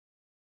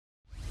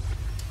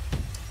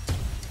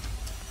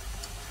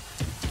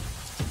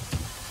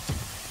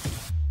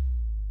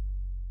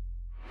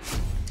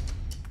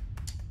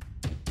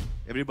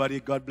Everybody,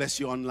 God bless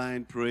you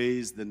online.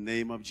 Praise the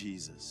name of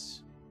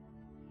Jesus.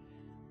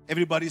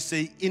 Everybody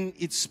say, in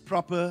its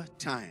proper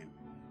time.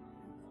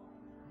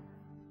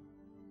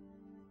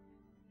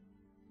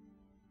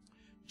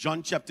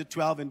 John chapter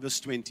 12 and verse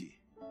 20.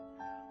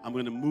 I'm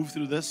going to move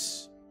through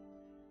this.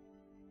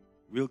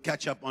 We'll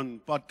catch up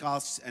on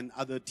podcasts and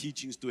other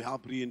teachings to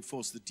help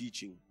reinforce the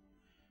teaching.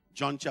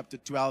 John chapter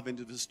 12 and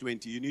verse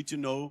 20. You need to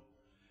know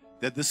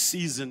that this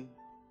season,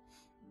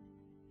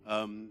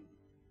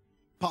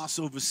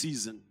 Passover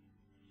season,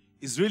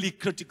 is really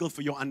critical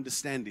for your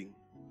understanding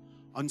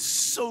on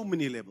so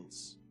many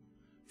levels.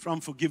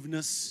 From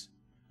forgiveness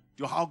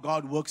to how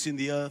God works in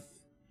the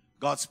earth,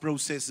 God's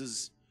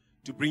processes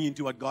to bring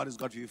into what God has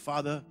got for you.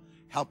 Father,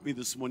 help me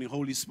this morning,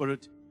 Holy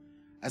Spirit.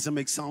 As I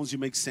make sounds, you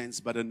make sense,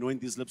 but anoint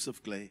these lips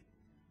of clay.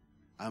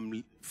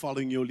 I'm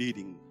following your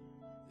leading.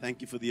 Thank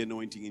you for the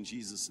anointing in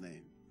Jesus'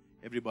 name.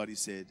 Everybody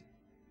said,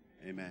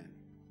 amen.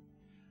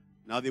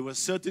 Now there were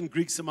certain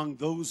Greeks among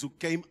those who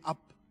came up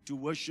to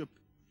worship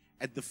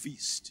at the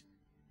feast.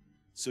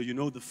 So you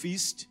know the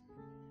feast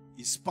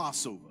is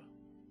Passover.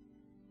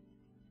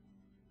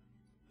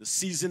 The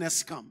season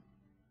has come.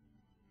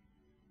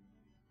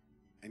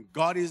 And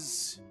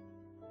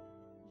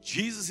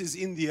Jesus is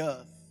in the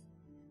earth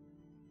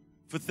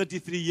for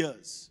 33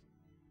 years.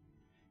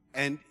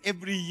 And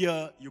every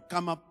year you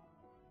come up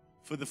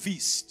for the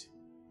feast.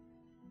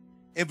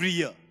 Every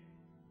year.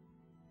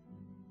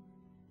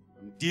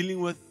 I'm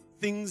dealing with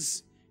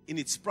things in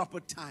its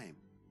proper time.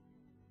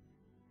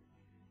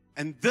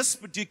 And this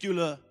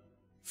particular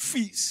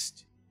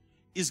feast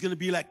is going to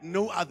be like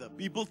no other.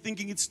 People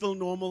thinking it's still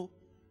normal,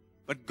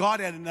 but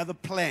God had another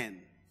plan.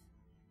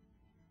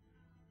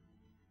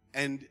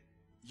 And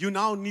you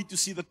now need to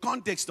see the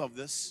context of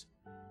this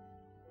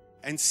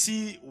and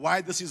see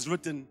why this is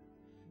written,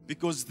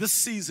 because this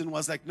season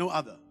was like no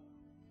other.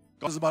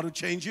 God is about to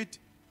change it,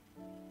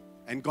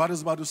 and God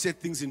is about to set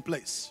things in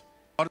place.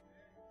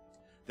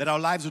 That our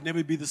lives would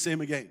never be the same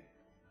again,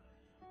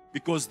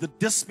 because the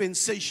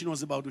dispensation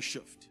was about to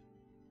shift.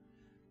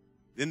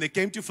 Then they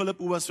came to Philip,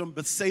 who was from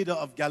Bethsaida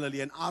of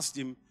Galilee, and asked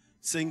him,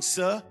 saying,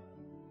 Sir,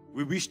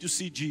 we wish to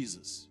see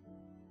Jesus.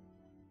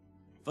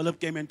 Philip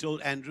came and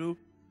told Andrew,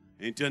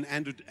 and in turn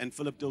Andrew and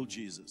Philip told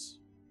Jesus.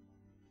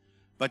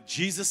 But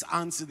Jesus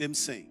answered them,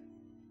 saying,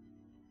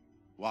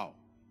 wow.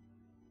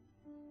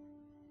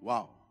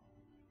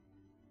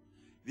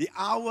 The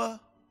hour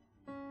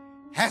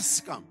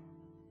has come.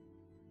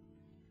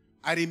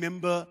 I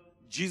remember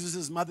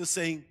Jesus' mother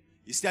saying,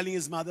 he's telling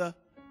his mother,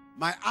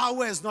 my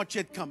hour has not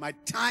yet come. My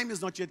time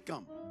has not yet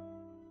come.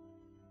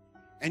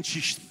 And she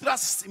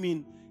thrusts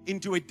him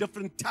into a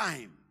different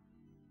time.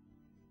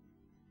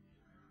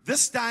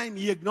 This time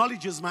he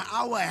acknowledges my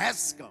hour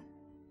has come.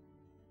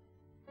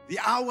 The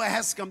hour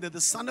has come that the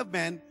Son of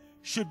Man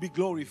should be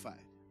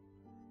glorified.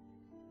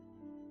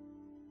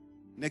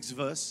 Next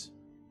verse.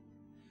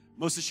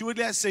 Most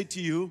assuredly I say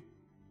to you,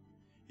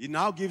 he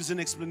now gives an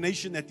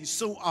explanation that is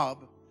so odd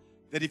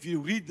that if you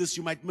read this,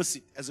 you might miss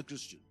it as a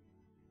Christian.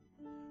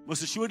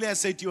 Most assuredly I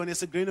say to you,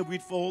 unless a grain of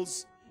wheat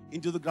falls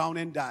into the ground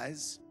and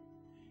dies,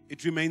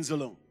 it remains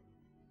alone.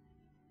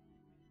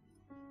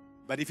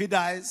 But if it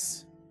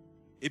dies,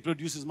 it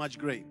produces much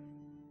grain.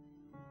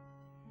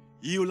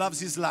 He who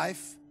loves his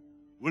life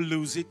will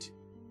lose it,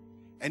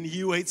 and he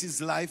who hates his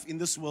life in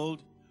this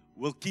world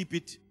will keep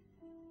it,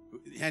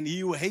 and he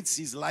who hates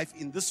his life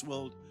in this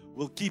world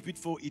will keep it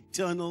for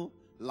eternal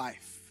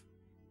life.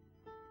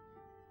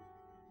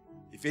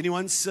 If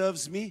anyone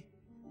serves me,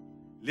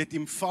 let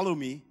him follow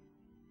me,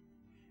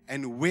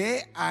 and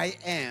where I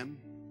am,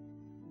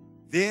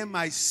 there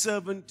my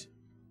servant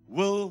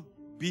will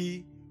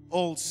be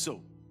also.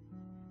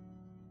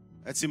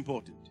 That's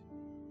important.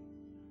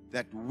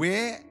 That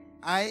where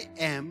I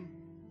am,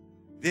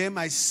 there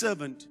my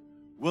servant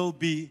will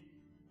be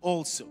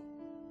also.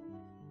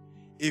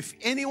 If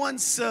anyone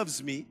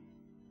serves me,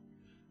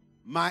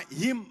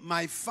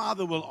 my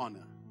Father will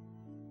honor.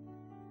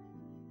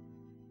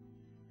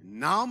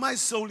 Now my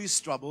soul is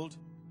troubled,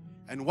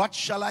 and what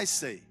shall I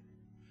say?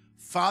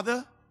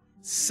 Father,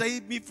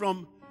 save me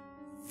from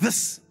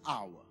this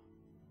hour.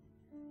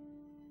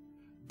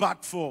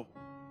 But for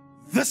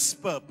this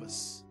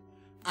purpose,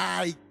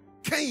 I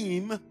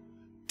came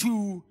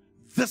to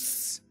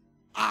this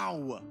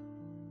hour.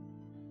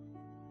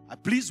 I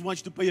please want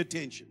you to pay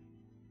attention.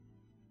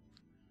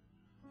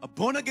 A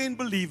born-again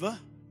believer,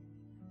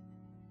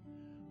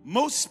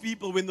 most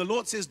people, when the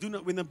Lord says,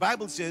 when the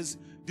Bible says,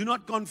 do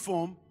not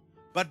conform,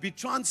 but be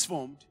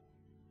transformed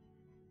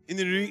in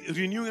the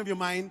renewing of your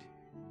mind,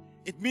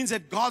 it means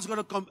that God's got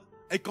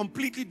a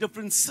completely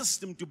different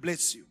system to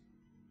bless you.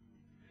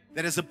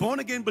 That as a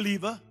born-again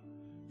believer,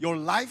 your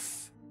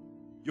life,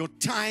 your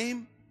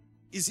time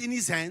is in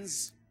His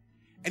hands,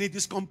 and it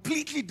is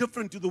completely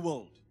different to the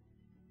world.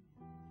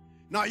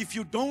 Now, if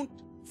you don't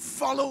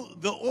follow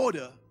the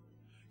order,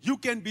 you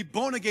can be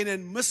born again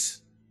and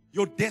miss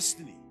your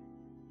destiny.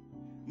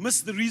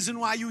 Miss the reason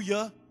why you're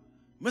here.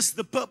 Miss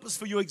the purpose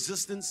for your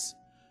existence.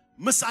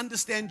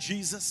 Misunderstand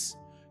Jesus.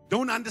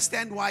 Don't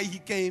understand why He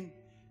came.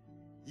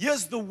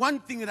 Here's the one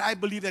thing that I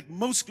believe that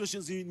most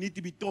Christians need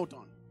to be taught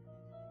on.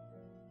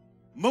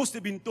 Most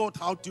have been taught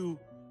how to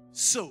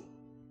sow.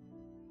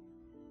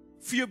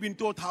 Few have been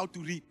taught how to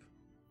reap.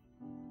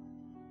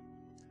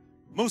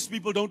 Most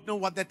people don't know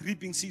what that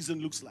reaping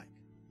season looks like.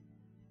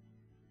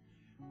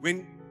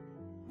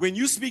 When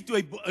you speak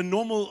to a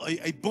normal,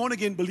 a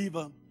born-again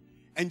believer,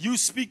 and you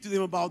speak to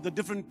them about the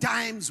different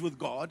times with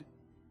God,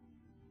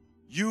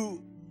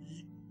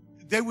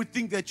 they would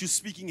think that you're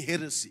speaking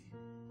heresy.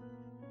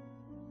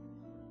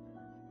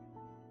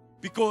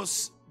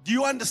 Because do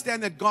you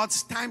understand that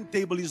God's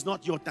timetable is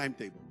not your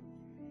timetable?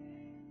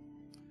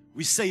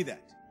 We say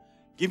that.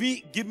 Give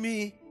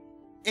me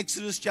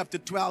Exodus chapter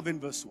 12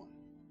 and verse 1.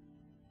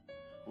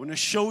 I want to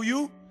show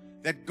you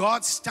that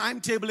God's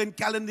timetable and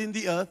calendar in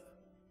the earth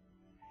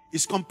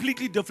is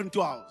completely different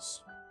to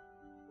ours.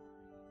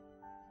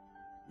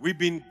 We've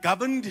been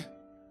governed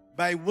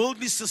by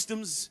worldly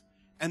systems,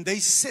 and they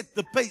set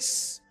the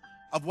pace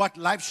of what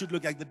life should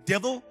look like. The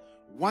devil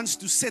wants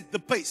to set the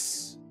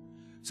pace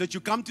so that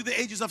you come to the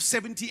ages of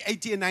 70,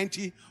 80, and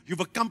 90, you've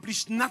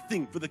accomplished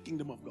nothing for the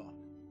kingdom of God.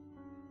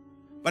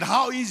 But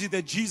how easy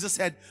that Jesus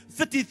had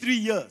 33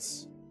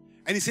 years,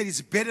 and he said,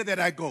 it's better that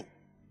I go.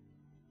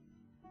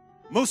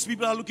 Most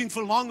people are looking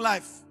for long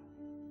life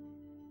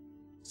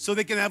so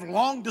they can have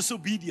long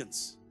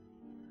disobedience.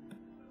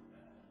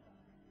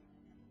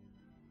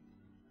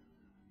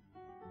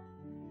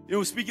 You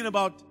know, speaking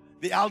about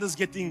the elders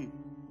being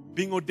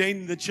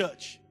ordained in the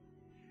church,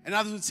 and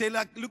others would say,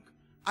 like, look,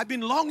 I've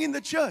been long in the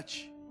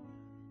church.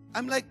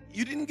 I'm like,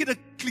 you didn't get a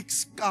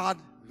clicks card,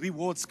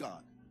 rewards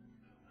card.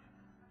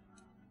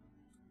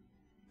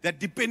 That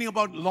depending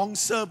about long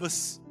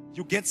service,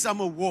 you get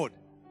some award.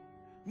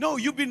 No,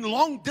 you've been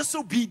long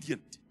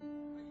disobedient.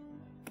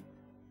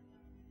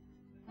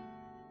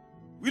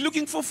 We're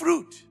looking for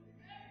fruit.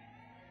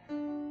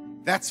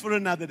 That's for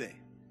another day.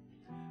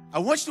 I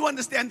want you to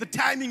understand the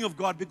timing of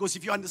God, because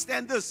if you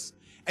understand this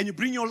and you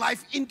bring your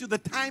life into the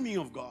timing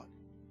of God,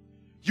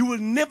 you will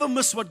never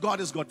miss what God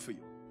has got for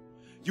you.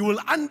 You will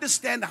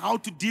understand how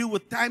to deal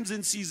with times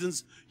and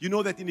seasons. You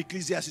know that in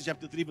Ecclesiastes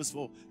chapter 3 verse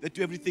 4, that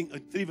to everything,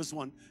 3 verse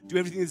 1, to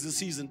everything is a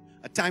season,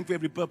 a time for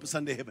every purpose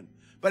under heaven.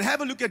 But have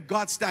a look at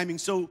God's timing.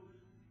 So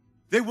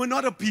they were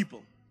not a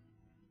people.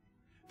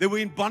 They were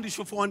in bondage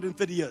for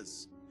 430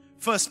 years.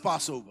 First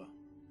Passover.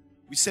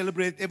 We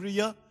celebrate every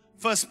year.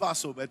 First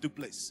Passover took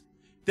place.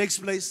 Takes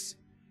place.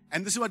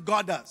 And this is what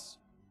God does.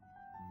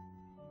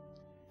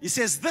 He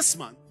says this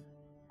month.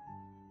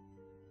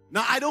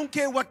 Now, I don't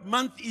care what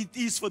month it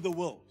is for the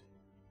world.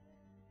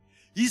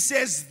 He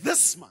says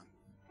this month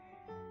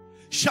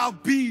shall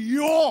be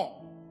your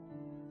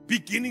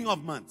beginning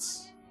of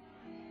months.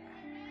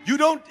 You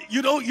don't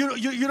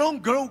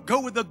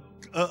go with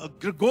a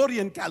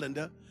Gregorian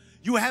calendar.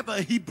 You have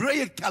a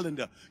Hebraic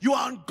calendar. You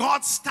are on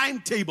God's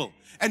timetable.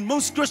 And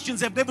most Christians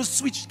have never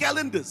switched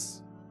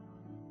calendars.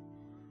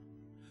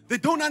 They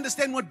don't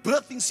understand what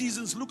birthing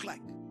seasons look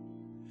like.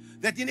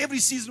 That in every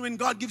season when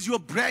God gives you a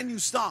brand new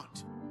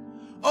start.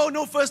 Oh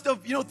no,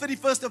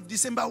 31st of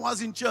December I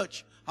was in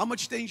church. How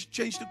much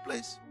change took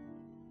place?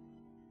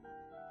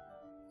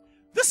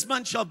 This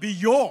month shall be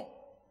your,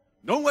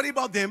 don't worry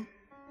about them,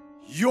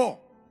 your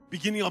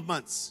beginning of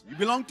months. You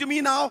belong to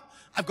me now.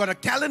 I've got a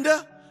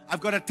calendar,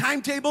 I've got a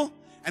timetable,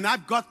 and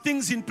I've got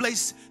things in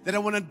place that I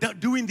want to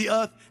do in the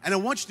earth, and I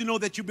want you to know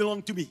that you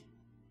belong to me.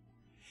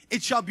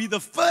 It shall be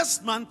the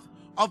first month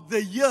of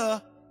the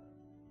year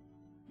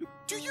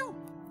to you.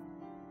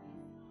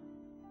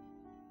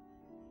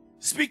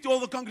 Speak to all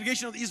the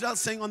congregation of Israel,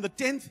 saying, on the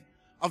 10th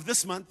of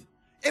this month,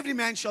 every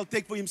man shall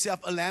take for himself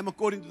a lamb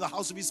according to the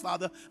house of his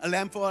father, a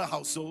lamb for a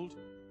household.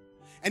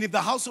 And if the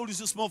household is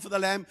too small for the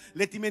lamb,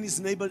 let him and his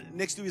neighbor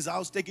next to his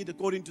house take it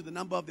according to the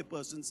number of the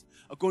persons,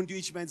 according to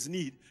each man's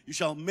need. You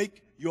shall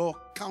make your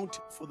count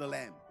for the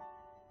lamb.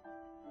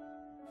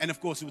 And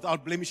of course,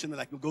 without blemish and the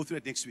like, we'll go through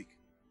it next week.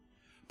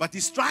 But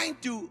he's trying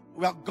to,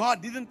 well,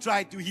 God didn't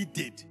try to, he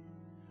did.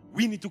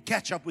 We need to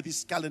catch up with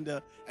his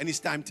calendar and his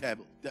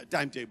timetable.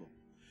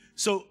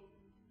 So,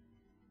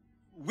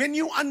 when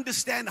you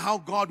understand how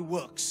God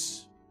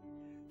works,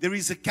 there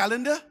is a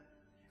calendar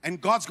and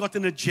God's got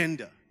an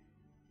agenda.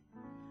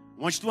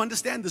 I want you to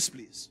understand this,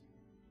 please.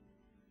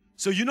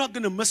 So you're not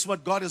going to miss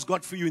what God has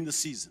got for you in the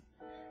season.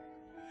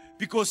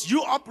 Because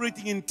you're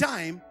operating in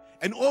time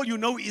and all you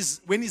know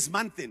is when it's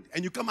month end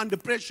and you come under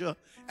pressure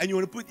and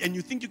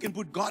you think you can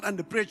put God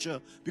under pressure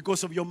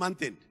because of your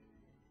month end.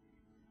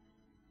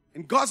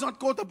 And God's not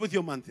caught up with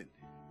your month end.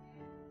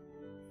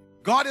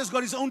 God has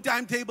got his own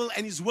timetable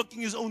and he's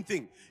working his own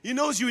thing. He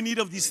knows you're in need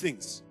of these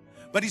things.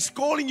 But he's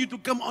calling you to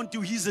come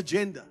onto his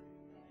agenda.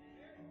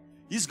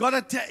 He's got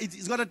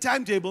a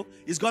timetable,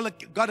 he's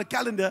got a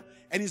calendar,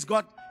 and he's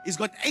got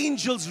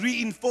angels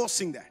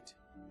reinforcing that.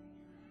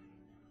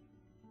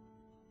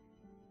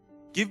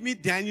 Give me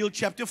Daniel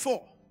chapter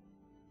 4.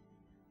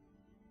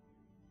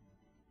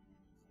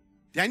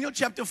 Daniel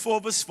chapter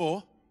 4 verse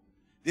 4.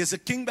 There's a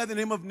king by the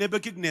name of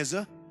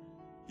Nebuchadnezzar.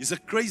 He's a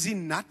crazy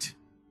nut.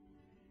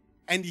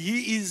 And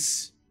he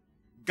is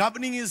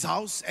governing his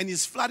house and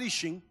he's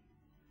flourishing.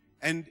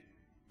 And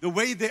the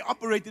way they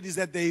operated is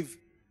that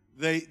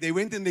they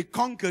went and they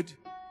conquered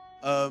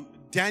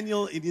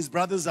Daniel and his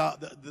brothers are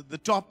the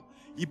top.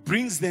 He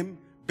brings them.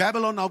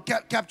 Babylon now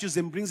captures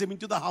them, brings them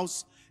into the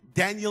house.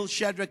 Daniel,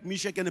 Shadrach,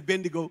 Meshach, and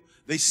Abednego,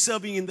 they're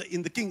serving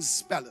in the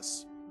king's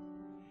palace.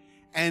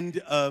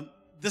 And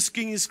this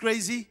king is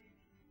crazy.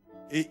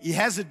 He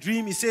has a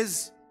dream. He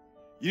says,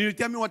 you need to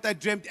tell me what I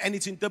dreamt and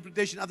its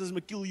interpretation. Others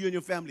may kill you and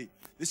your family.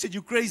 They said,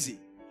 you're crazy.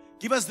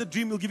 Give us the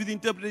dream. We'll give you the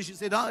interpretation. He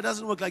said, no, it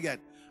doesn't work like that.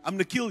 I'm going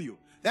to kill you.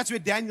 That's where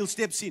Daniel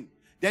steps in.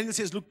 Daniel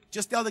says, look,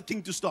 just tell the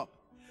king to stop.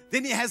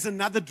 Then he has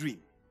another dream.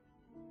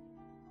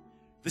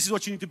 This is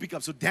what you need to pick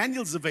up. So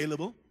Daniel's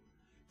available.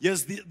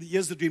 Here's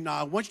the dream. Now,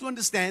 I want you to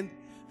understand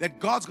that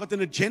God's got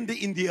an agenda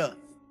in the earth.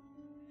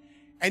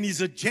 And his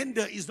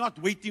agenda is not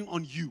waiting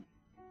on you.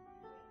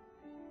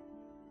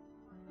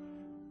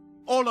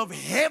 All of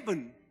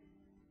heaven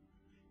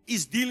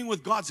is dealing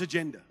with God's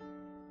agenda.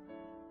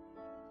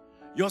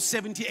 You're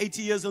 70,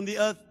 80 years on the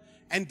earth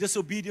and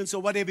disobedience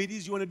or whatever it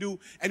is you want to do.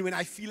 And when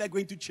I feel like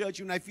going to church,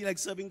 when I feel like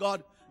serving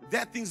God,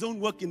 that things don't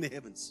work in the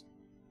heavens.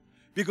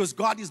 Because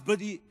God is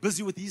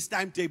busy with his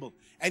timetable.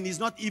 And he's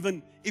not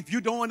even, if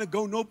you don't want to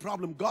go, no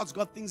problem. God's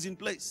got things in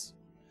place.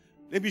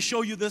 Let me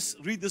show you this,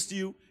 read this to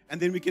you,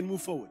 and then we can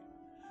move forward.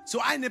 So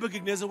I,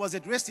 Nebuchadnezzar, was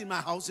at rest in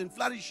my house and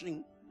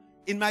flourishing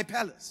in my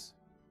palace.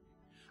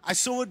 I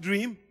saw a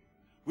dream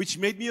which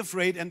made me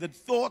afraid, and the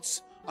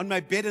thoughts on my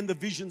bed and the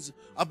visions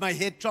of my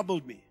head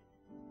troubled me.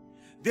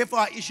 Therefore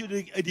I issued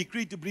a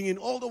decree to bring in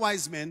all the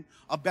wise men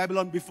of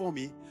Babylon before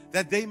me,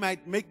 that they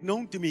might make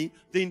known to me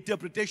the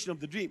interpretation of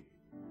the dream.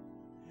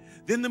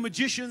 Then the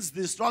magicians,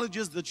 the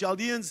astrologers, the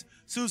Chaldeans,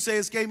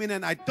 soothsayers came in,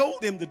 and I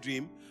told them the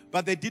dream,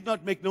 but they did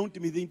not make known to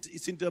me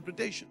its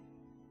interpretation.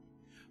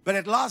 But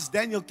at last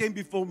Daniel came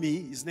before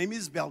me. His name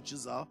is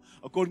Belshazzar,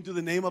 according to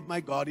the name of my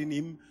God. In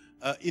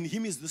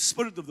him is the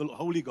spirit of the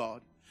holy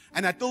God.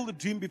 And I told the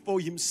dream before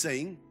him,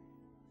 saying,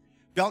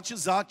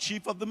 Belshazzar,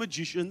 chief of the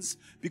magicians,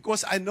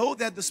 because I know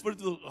that the spirit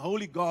of the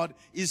holy God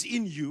is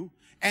in you,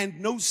 and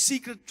no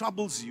secret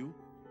troubles you,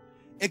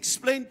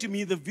 explain to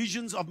me the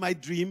visions of my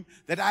dream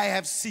that I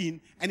have seen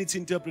and its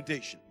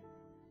interpretation.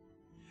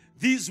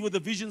 These were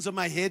the visions of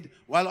my head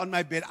while on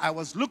my bed. I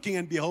was looking,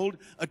 and behold,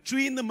 a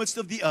tree in the midst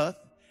of the earth,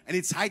 and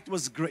its height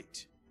was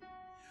great.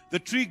 The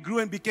tree grew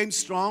and became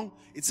strong.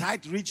 Its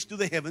height reached to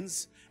the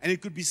heavens, and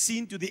it could be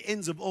seen to the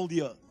ends of all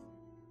the earth.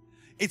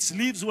 Its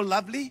leaves were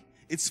lovely,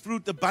 its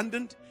fruit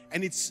abundant,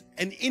 and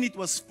in it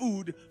was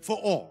food for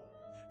all.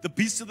 The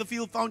beasts of the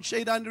field found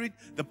shade under it.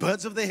 The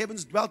birds of the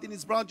heavens dwelt in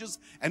its branches,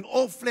 and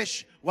all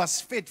flesh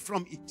was fed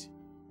from it.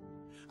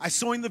 I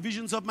saw in the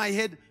visions of my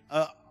head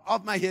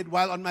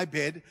while on my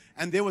bed,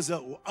 and there was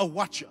a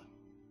watcher.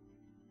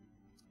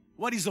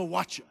 What is a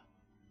watcher?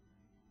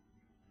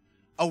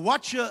 A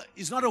watcher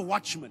is not a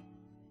watchman.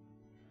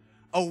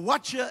 A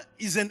watcher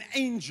is an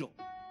angel.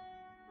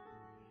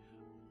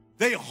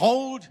 They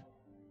hold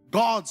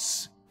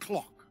God's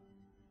clock.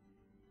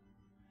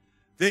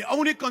 They're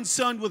only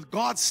concerned with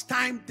God's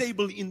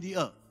timetable in the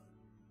earth.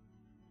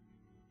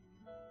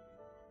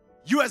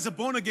 You as a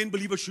born-again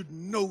believer should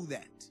know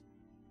that.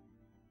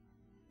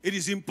 It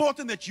is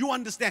important that you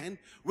understand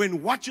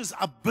when watchers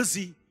are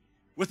busy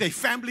with a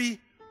family,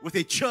 with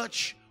a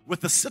church,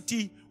 with a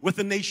city, with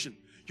a nation.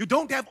 You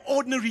don't have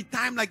ordinary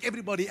time like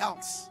everybody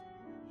else.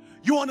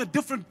 You're on a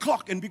different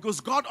clock, and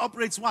because God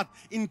operates what?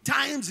 In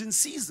times and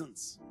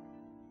seasons.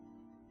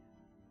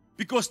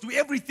 Because to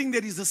everything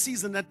there is a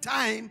season, a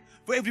time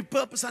for every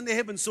purpose under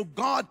heaven. So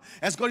God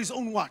has got his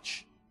own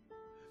watch.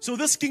 So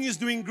this king is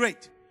doing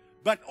great.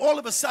 But all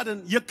of a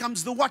sudden, here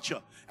comes the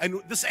watcher. And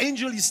this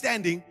angel is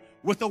standing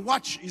with a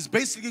watch. He's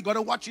basically got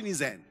a watch in his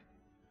hand.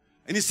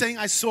 And he's saying,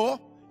 I saw,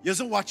 here's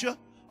a watcher,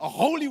 a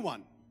holy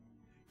one,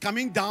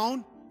 coming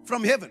down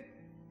from heaven.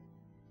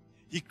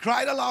 He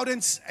cried aloud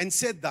and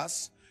said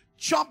thus,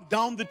 chop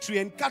down the tree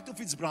and cut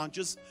off its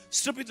branches,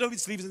 strip it of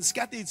its leaves and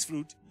scatter its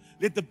fruit.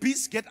 Let the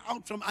beasts get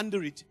out from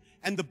under it,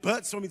 and the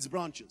birds from its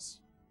branches.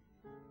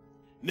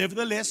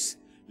 Nevertheless,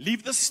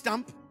 leave the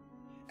stump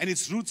and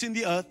its roots in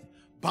the earth,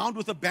 bound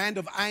with a band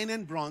of iron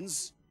and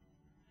bronze,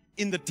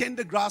 in the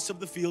tender grass of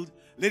the field.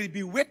 Let it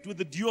be wet with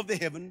the dew of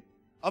heaven,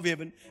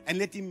 and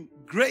let him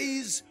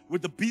graze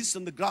with the beasts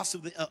on the grass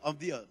of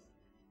the earth.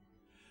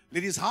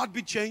 Let his heart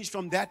be changed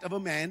from that of a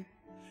man.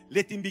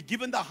 Let him be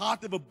given the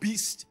heart of a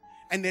beast,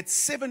 and let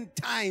 7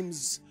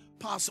 times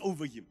pass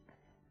over him.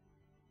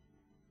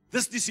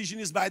 This decision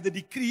is by the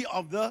decree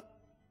of that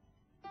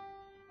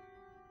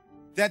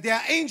there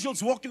are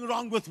angels walking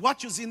around with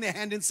watches in their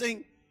hand and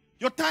saying,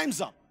 your time's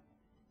up.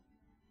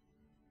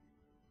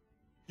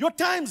 Your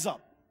time's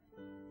up.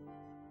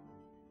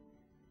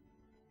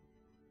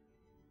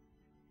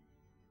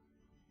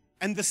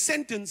 And the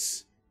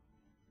sentence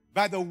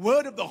by the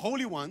word of the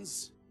holy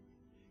ones,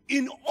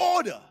 in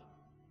order.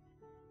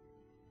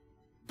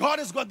 God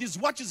has got these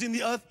watches in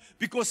the earth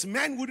because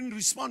man wouldn't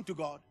respond to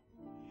God.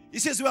 He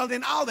says, well,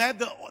 then I'll have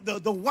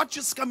the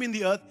watchers come in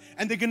the earth,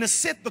 and they're going to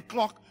set the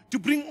clock to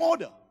bring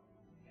order.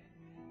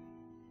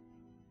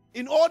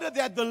 In order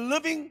that the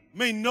living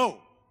may know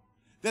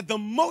that the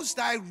Most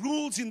High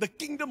rules in the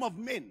kingdom of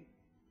men.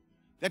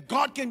 That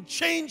God can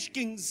change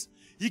kings.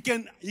 He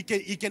can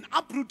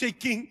uproot a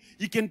king.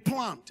 He can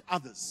plant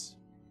others.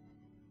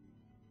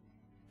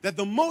 That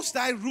the Most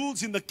High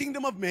rules in the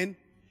kingdom of men,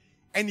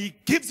 and He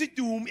gives it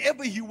to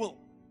whomever He will,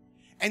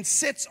 and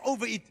sets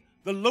over it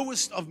the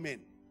lowest of men.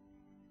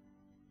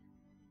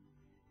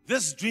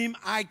 This dream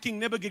I, King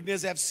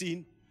Nebuchadnezzar, have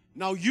seen.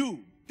 Now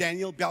you,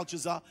 Daniel,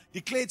 Belshazzar,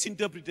 declare its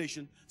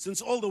interpretation, since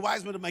all the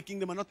wise men of my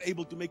kingdom are not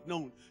able to make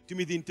known to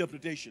me the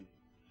interpretation.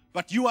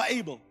 But you are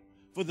able,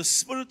 for the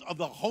Spirit of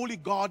the Holy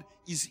God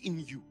is in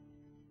you.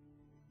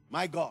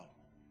 My God.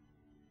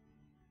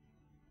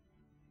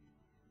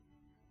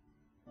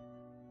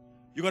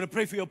 You're going to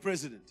pray for your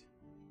president.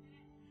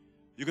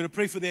 You're going to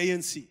pray for the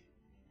ANC.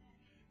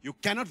 You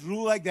cannot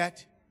rule like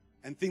that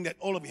and think that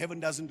all of heaven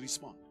doesn't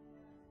respond.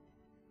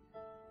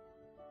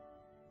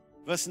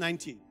 Verse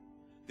 19.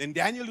 Then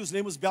Daniel, whose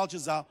name was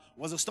Belshazzar,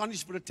 was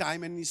astonished for a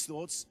time, and his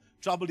thoughts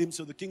troubled him.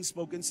 So the king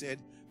spoke and said,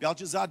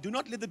 Belshazzar, do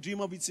not let the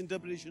dream of its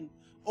interpretation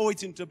or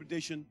its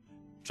interpretation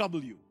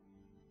trouble you.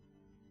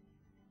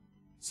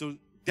 So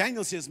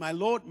Daniel says, my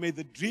Lord, may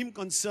the dream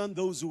concern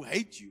those who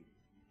hate you,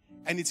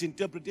 and its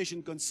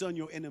interpretation concern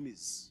your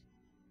enemies.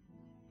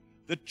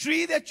 The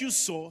tree that you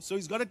saw, so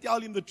he's got to tell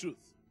him the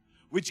truth,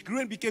 which grew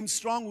and became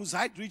strong, whose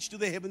height reached to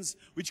the heavens,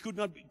 which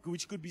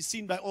could be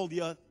seen by all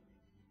the earth,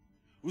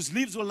 whose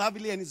leaves were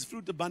lovely and his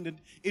fruit abundant,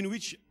 in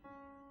which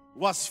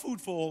was food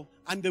for all,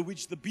 under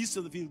which the beasts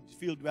of the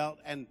field dwelt,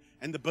 and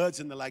the birds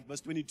and the like.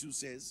 Verse 22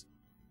 says,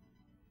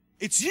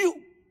 it's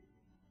you,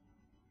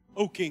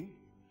 O king.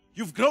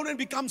 You've grown and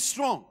become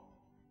strong.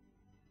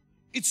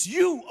 It's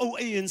you, O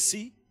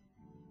ANC.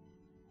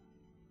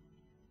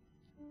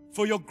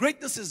 For your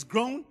greatness has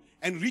grown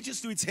and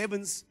reaches to its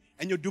heavens,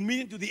 and your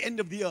dominion to the end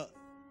of the earth.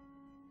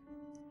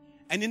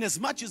 And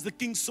inasmuch as the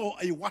king saw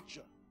a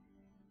watcher,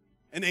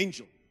 an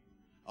angel,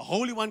 a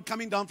holy one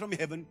coming down from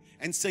heaven,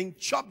 and saying,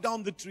 chop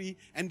down the tree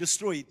and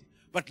destroy it,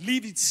 but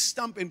leave its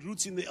stump and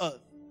roots in the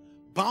earth,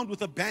 bound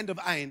with a band of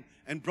iron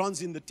and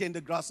bronze in the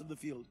tender grass of the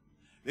field.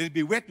 Let it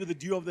be wet with the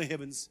dew of the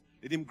heavens.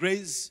 Let him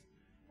graze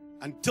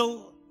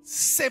until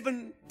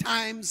 7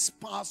 times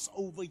pass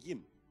over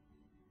him.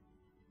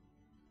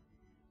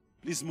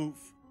 Please move.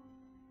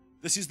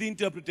 This is the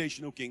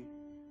interpretation, O king.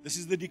 This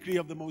is the decree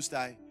of the Most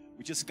High,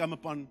 which has come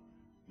upon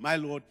my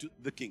Lord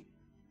the king.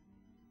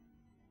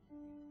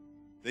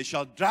 They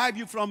shall drive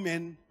you from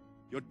men.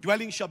 Your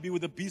dwelling shall be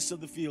with the beasts of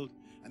the field,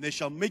 and they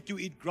shall make you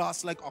eat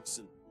grass like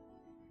oxen.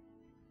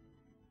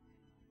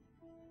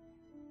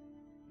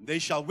 They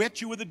shall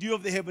wet you with the dew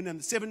of the heaven,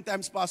 and 7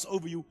 times pass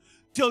over you,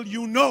 till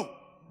you know.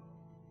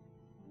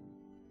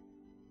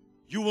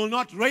 You will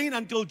not reign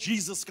until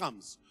Jesus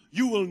comes.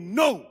 You will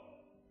know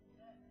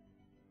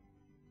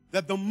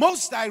that the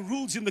Most High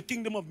rules in the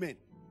kingdom of men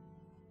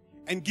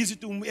and gives it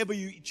to whomever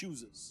He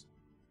chooses.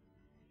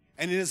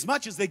 And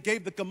inasmuch as they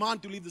gave the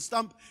command to leave the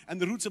stump and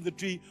the roots of the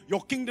tree,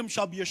 your kingdom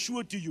shall be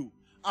assured to you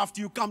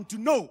after you come to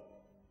know,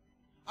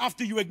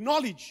 after you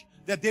acknowledge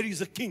that there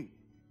is a king,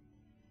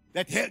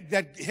 that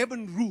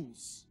heaven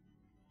rules.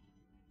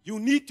 You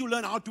need to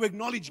learn how to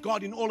acknowledge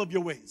God in all of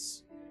your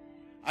ways.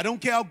 I don't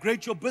care how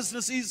great your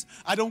business is.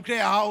 I don't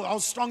care how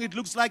strong it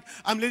looks like.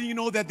 I'm letting you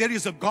know that there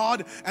is a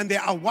God and there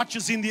are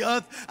watchers in the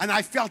earth. And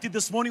I felt it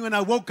this morning when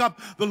I woke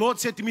up. The Lord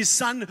said to me,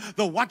 son,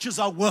 the watchers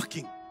are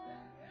working.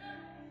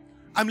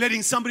 I'm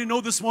letting somebody know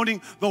this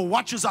morning, the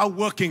watchers are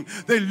working.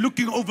 They're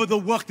looking over the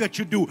work that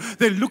you do.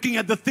 They're looking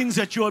at the things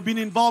that you have been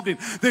involved in.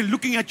 They're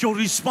looking at your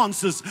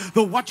responses.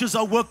 The watchers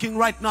are working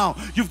right now.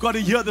 You've got to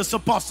hear this,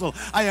 apostle.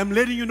 I am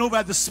letting you know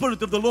by the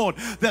Spirit of the Lord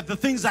that the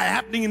things are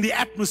happening in the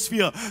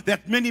atmosphere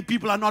that many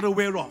people are not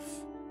aware of.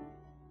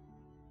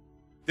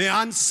 They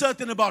are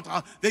uncertain about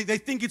how they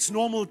think it's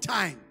normal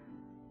time.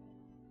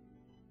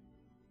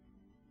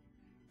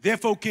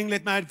 Therefore, King,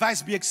 let my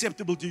advice be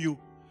acceptable to you.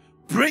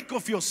 Break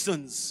off your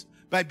sins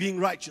by being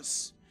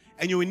righteous,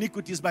 and your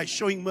iniquities by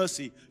showing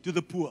mercy to the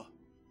poor.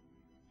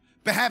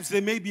 Perhaps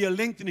there may be a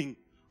lengthening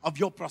of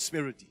your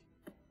prosperity.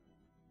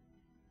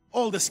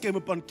 All this came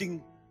upon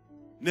King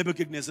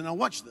Nebuchadnezzar. Now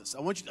watch this.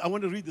 I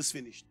want to read this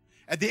finished.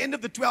 At the end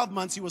of the 12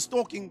 months, he was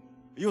walking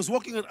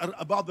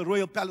about the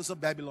royal palace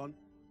of Babylon.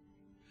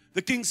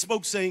 The king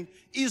spoke, saying,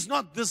 is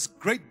not this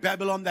great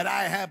Babylon that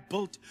I have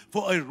built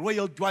for a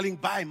royal dwelling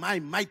by my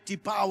mighty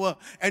power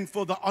and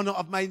for the honor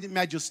of my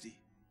majesty?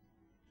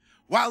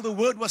 While the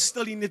word was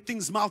still in the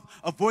king's mouth,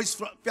 a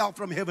voice fell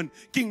from heaven.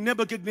 King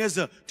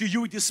Nebuchadnezzar, to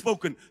you it is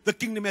spoken, the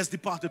kingdom has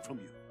departed from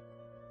you.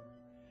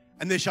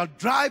 And they shall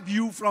drive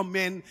you from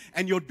men,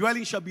 and your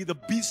dwelling shall be the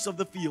beasts of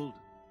the field.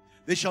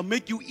 They shall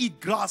make you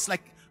eat grass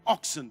like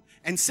oxen,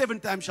 and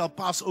 7 times shall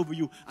pass over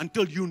you,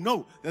 until you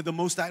know that the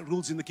Most High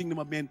rules in the kingdom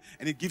of men,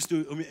 and it gives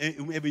to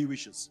whomever he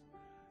wishes.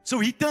 So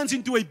he turns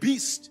into a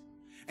beast,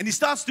 and he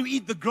starts to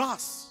eat the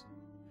grass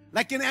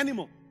like an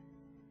animal,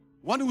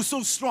 one who is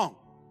so strong.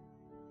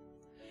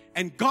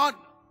 And God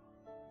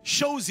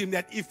shows him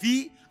that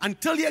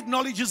until he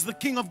acknowledges the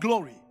King of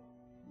glory,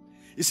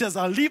 he says,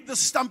 I'll leave the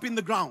stump in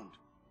the ground.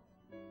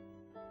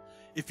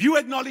 If you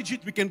acknowledge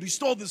it, we can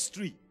restore this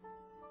tree.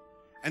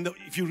 And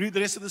if you read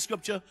the rest of the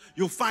scripture,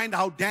 you'll find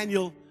how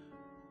Daniel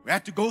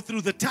had to go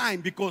through the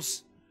time,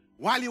 because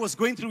while he was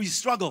going through his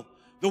struggle,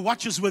 the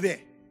watchers were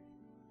there.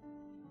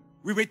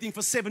 We're waiting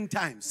for 7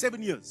 times,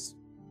 7 years.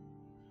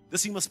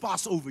 This thing must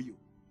pass over you.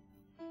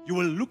 You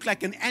will look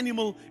like an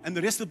animal and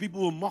the rest of the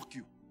people will mock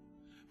you.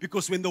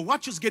 Because when the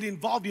watchers get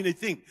involved in a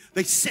thing,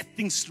 they set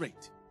things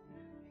straight.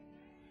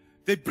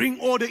 They bring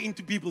order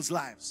into people's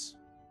lives.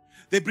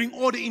 They bring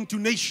order into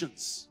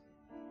nations.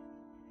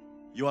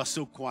 You are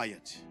so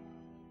quiet.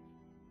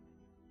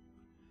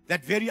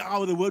 That very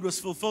hour the word was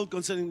fulfilled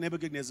concerning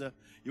Nebuchadnezzar.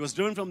 He was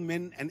driven from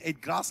men and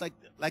ate grass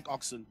like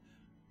oxen.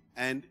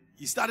 And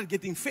he started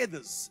getting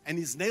feathers and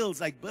his nails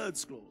like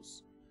birds'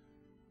 claws.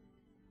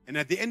 And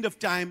at the end of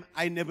time,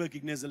 I,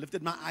 Nebuchadnezzar,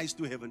 lifted my eyes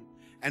to heaven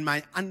and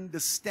my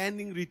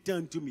understanding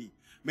returned to me.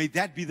 May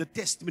that be the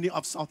testimony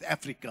of South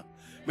Africa.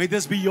 May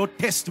this be your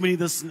testimony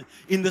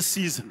in this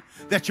season,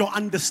 that your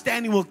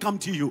understanding will come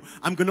to you.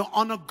 I'm going to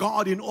honor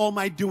God in all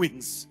my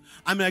doings.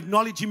 I'm going to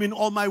acknowledge Him in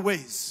all my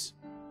ways.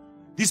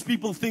 These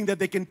people think that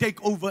they can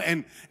take over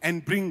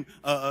and bring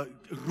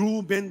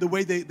rule men the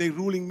way they're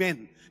ruling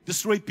men,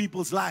 destroy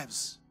people's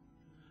lives.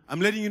 I'm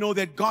letting you know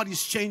that God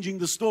is changing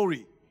the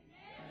story.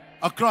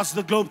 Across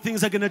the globe,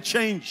 things are going to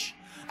change.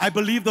 I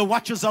believe the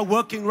watchers are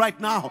working right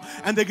now,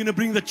 and they're going to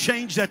bring the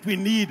change that we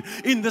need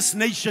in this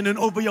nation and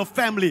over your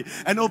family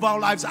and over our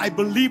lives. I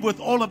believe with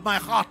all of my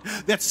heart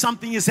that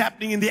something is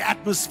happening in the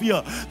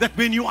atmosphere, that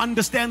when you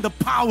understand the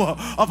power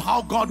of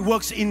how God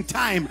works in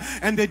time,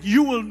 and that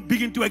you will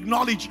begin to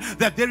acknowledge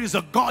that there is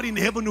a God in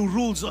heaven who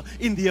rules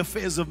in the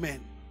affairs of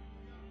men.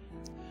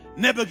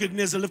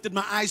 Nebuchadnezzar lifted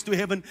my eyes to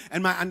heaven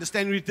and my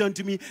understanding returned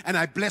to me, and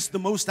I blessed the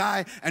Most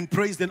High and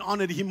praised and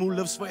honored Him who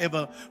lives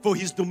forever. For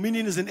His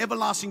dominion is an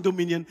everlasting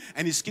dominion,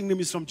 and His kingdom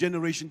is from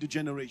generation to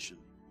generation.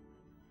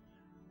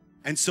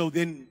 And so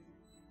then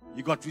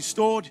you got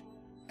restored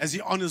as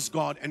he honors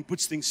God and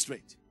puts things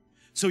straight.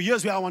 So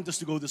here's where I want us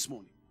to go this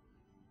morning.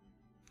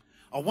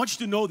 I want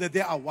you to know that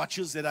there are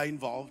watchers that are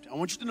involved. I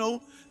want you to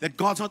know that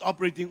God's not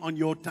operating on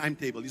your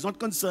timetable. He's not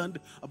concerned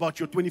about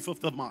your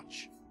 25th of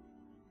March.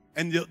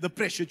 And the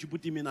pressure you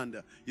put Him in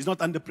under. He's not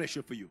under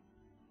pressure for you.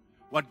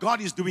 What God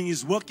is doing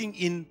is working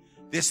in,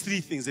 there's 3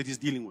 things that He's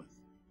dealing with.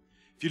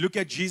 If you look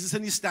at Jesus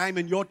and His time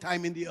and your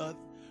time in the earth,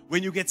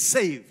 when you get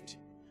saved,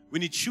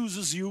 when He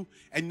chooses you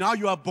and now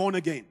you are born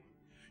again,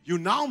 you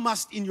now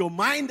must in your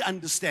mind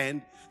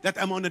understand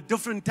that I'm on a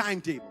different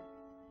timetable.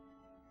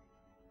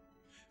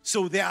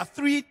 So there are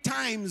 3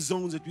 time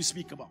zones that we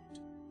speak about.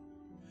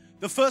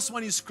 The first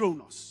one is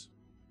Chronos.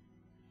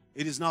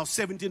 It is now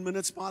 17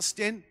 minutes past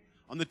 10.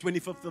 On the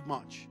 25th of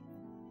March.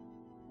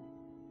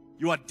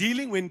 You are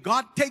dealing, when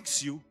God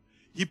takes you,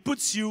 He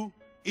puts you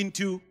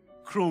into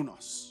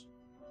Chronos.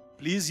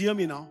 Please hear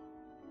me now.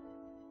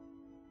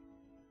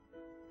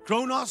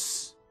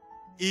 Chronos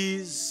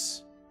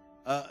is,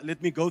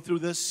 let me go through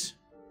this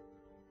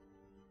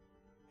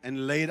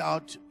and lay it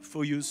out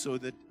for you so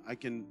that I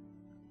can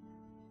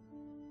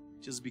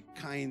just be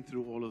kind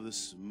through all of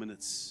this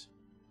minutes.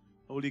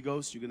 Holy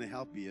Ghost, you're going to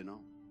help me, you know.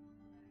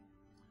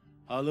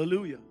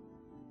 Hallelujah.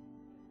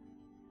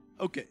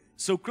 Okay,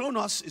 so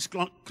Chronos is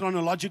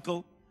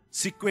chronological,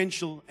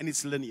 sequential, and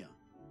it's linear.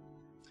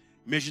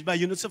 Measured by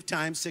units of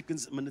time,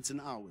 seconds, minutes,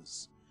 and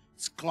hours.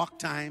 It's clock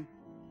time,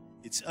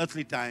 it's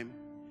earthly time,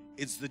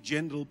 it's the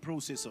general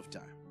process of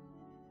time.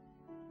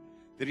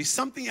 There is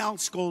something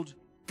else called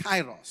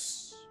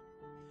Kairos.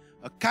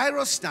 A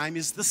Kairos time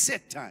is the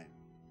set time.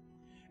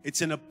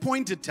 It's an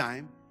appointed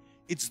time,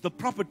 it's the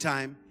proper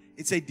time,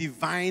 it's a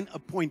divine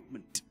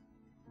appointment.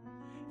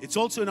 It's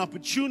also an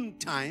opportune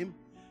time,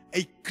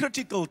 a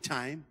critical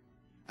time,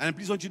 and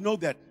please want you to know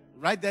that,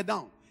 write that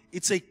down.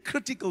 It's a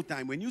critical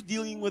time. When you're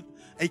dealing with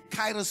a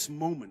Kairos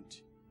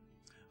moment,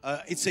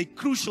 it's a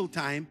crucial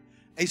time,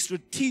 a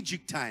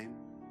strategic time.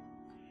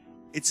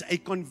 It's a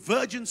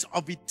convergence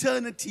of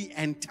eternity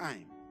and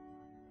time.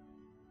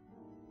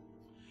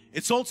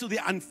 It's also the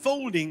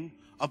unfolding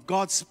of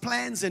God's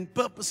plans and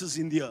purposes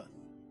in the earth.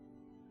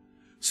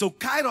 So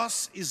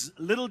Kairos is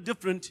a little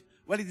different.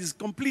 Well, it is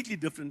completely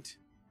different.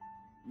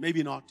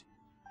 Maybe not.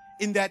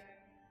 In that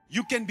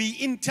you can be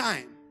in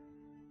time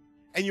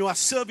and you are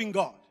serving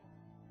God.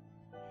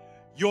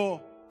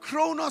 Your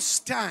Chronos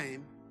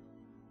time,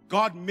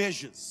 God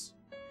measures.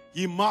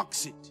 He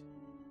marks it.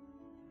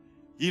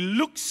 He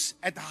looks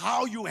at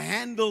how you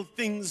handle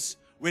things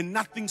when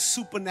nothing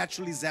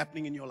supernatural is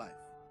happening in your life.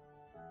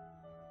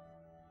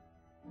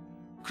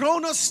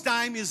 Chronos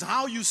time is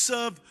how you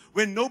serve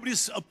when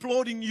nobody's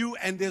applauding you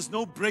and there's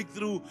no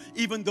breakthrough,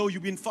 even though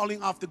you've been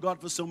following after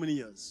God for so many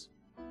years.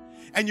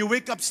 and you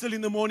wake up still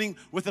in the morning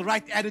with the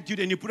right attitude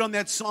and you put on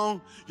that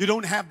song, you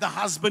don't have the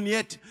husband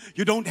yet,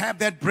 you don't have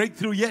that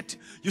breakthrough yet,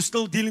 you're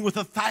still dealing with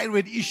a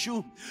thyroid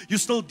issue, you're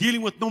still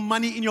dealing with no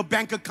money in your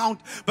bank account,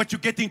 but you're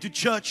getting to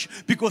church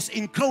because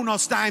in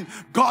Chronos time,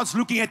 God's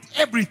looking at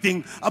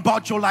everything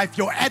about your life,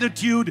 your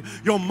attitude,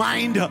 your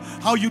mind,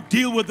 how you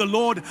deal with the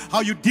Lord,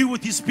 how you deal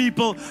with His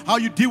people, how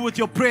you deal with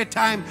your prayer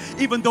time.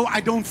 Even though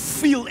I don't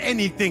feel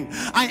anything,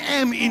 I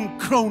am in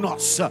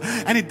Chronos,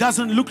 and it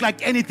doesn't look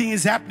like anything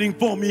is happening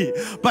for me.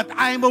 But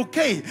I'm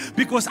okay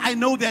because I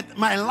know that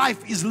my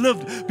life is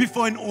lived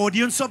before an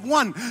audience of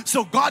one.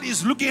 So God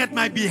is looking at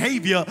my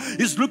behavior,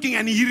 is looking,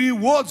 and He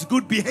rewards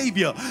good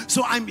behavior.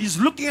 So He's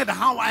looking at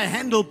how I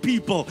handle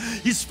people.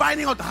 He's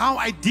finding out how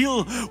I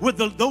deal with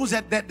those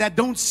that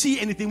don't see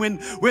anything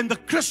when the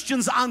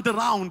Christians aren't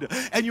around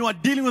and you are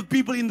dealing with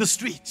people in the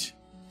street.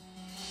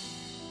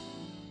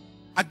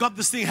 I got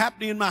this thing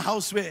happening in my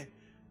house where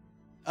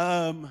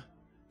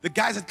the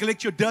guys that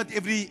collect your dirt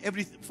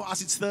for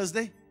us it's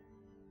Thursday.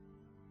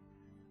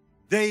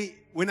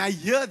 When I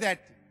hear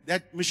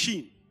that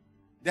machine,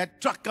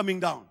 that truck coming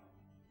down,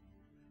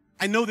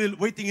 I know they're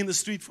waiting in the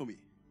street for me.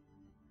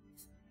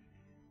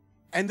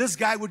 And this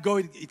guy would go,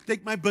 he'd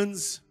take my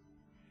bins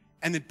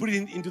and they'd put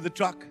it into the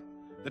truck.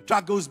 The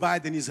truck goes by,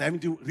 then he's having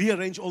to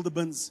rearrange all the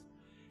bins.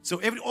 So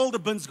all the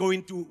bins go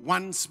into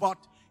one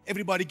spot.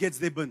 Everybody gets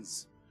their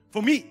bins.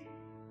 For me,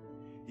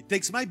 he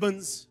takes my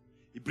bins,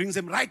 he brings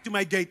them right to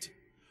my gate.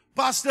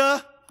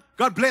 Pastor,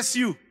 God bless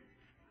you.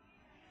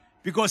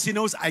 Because he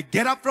knows I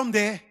get up from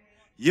there.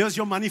 Here's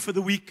your money for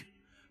the week.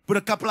 Put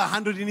a couple of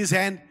hundred in his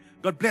hand.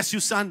 God bless you,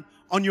 son.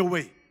 On your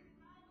way.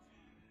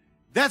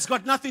 That's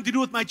got nothing to do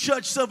with my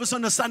church service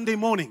on a Sunday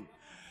morning.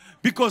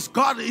 Because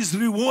God is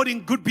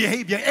rewarding good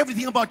behavior.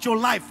 Everything about your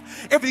life,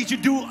 everything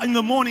you do in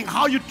the morning,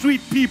 how you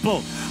treat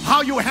people,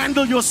 how you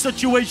handle your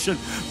situation.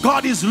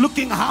 God is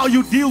looking how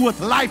you deal with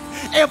life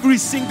every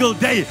single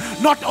day,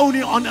 not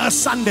only on a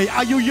Sunday.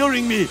 Are you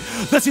hearing me?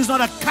 This is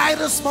not a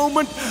Kairos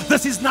moment.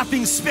 This is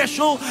nothing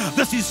special.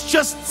 This is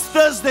just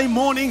Thursday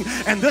morning,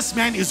 and this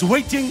man is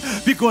waiting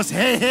because,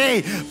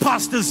 hey,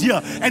 pastor's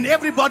here. And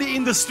everybody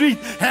in the street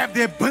have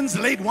their bins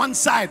laid one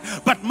side,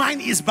 but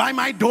mine is by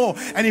my door.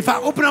 And if I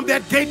open up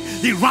that gate,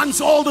 he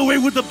runs all the way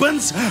with the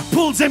bins,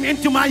 pulls them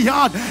into my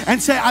yard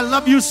and say, I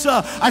love you,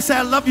 sir. I say,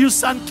 I love you,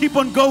 son. Keep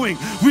on going.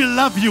 We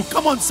love you.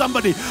 Come on,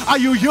 somebody. Are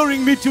you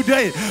hearing me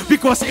today?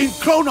 Because in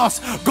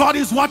Chronos, God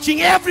is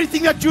watching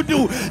everything that you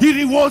do. He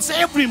rewards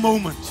every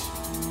moment.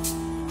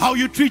 How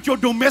you treat your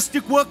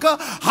domestic worker,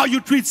 how you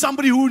treat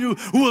somebody who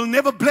will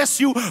never bless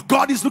you.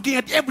 God is looking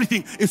at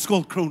everything. It's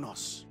called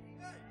Chronos.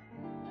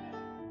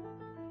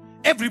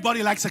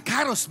 Everybody likes a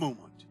Kairos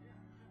moment.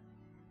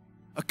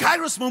 A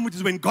Kairos moment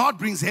is when God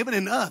brings heaven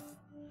and earth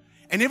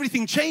and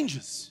everything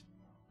changes.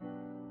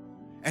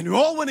 And we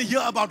all want to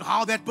hear about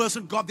how that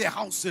person got their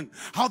house and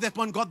how that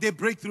one got their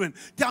breakthrough. And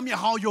tell me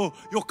how your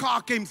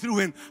car came through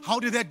and how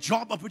did that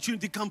job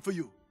opportunity come for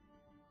you.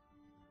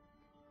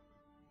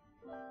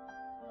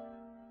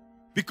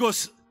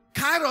 Because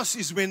Kairos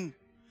is when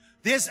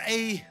there's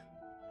a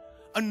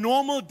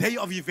normal day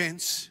of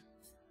events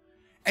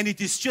and it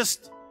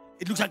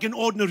looks like an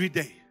ordinary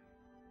day.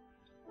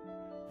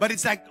 But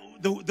it's like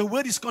the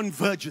word is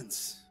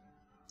convergence.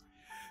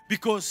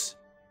 Because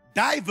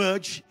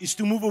diverge is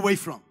to move away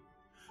from.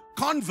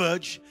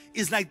 Converge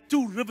is like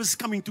two rivers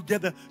coming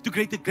together to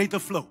create a greater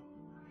flow.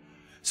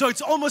 So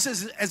it's almost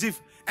as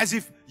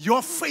if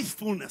your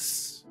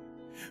faithfulness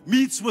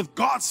meets with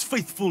God's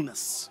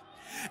faithfulness.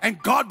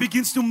 And God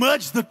begins to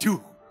merge the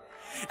two.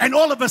 And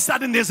all of a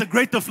sudden there's a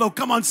greater flow.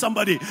 Come on,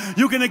 somebody.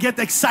 You're going to get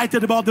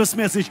excited about this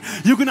message.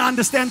 You're going to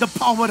understand the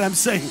power of what I'm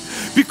saying.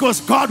 Because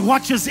God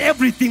watches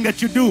everything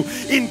that you do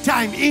in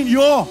time,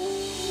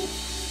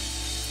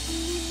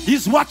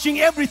 He's watching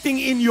everything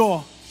in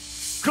your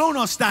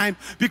Chronos time,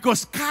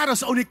 because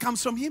Kairos only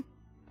comes from Him.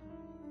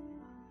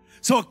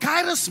 So a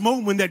Kairos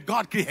moment that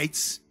God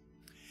creates,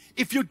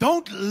 if you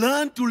don't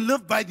learn to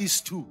live by these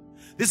two,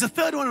 there's a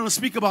third one I want to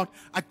speak about.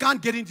 I can't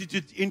get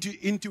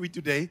into it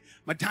today.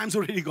 My time's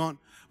already gone.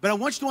 But I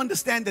want you to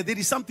understand that there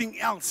is something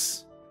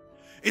else.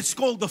 It's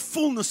called the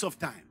fullness of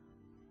time.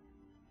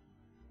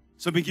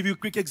 So let me give you a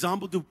quick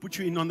example to put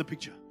you in on the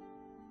picture.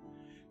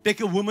 Take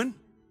a woman.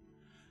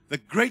 The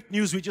great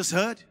news we just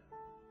heard.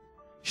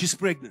 She's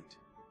pregnant.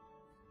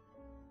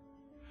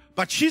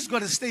 But she's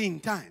got to stay in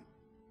time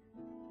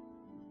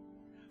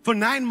for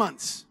 9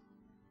 months.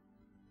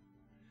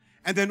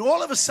 And then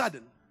all of a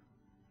sudden,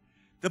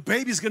 the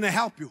baby's going to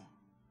help you.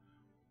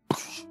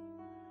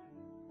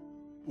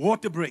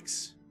 Water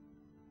breaks.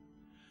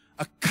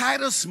 A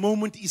Kairos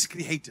moment is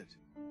created.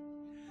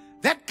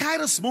 That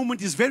Kairos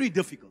moment is very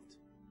difficult.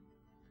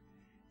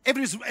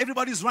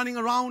 Everybody's running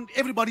around.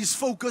 Everybody's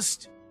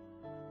focused.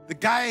 The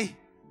guy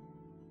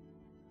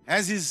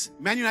has his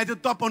Man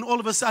United top on all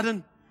of a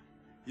sudden.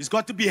 He's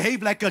got to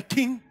behave like a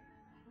king,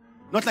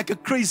 not like a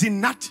crazy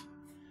nut,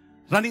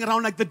 running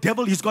around like the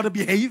devil. He's got to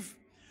behave.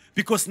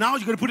 Because now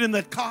you're going to put it in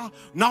that car.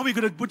 Now we're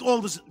going to put all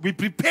this. We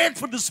prepared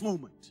for this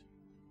moment.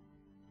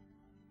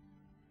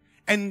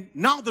 And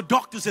now the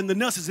doctors and the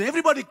nurses and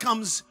everybody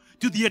comes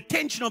to the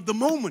attention of the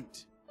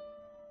moment.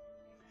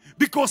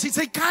 Because it's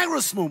a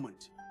Kairos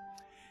moment.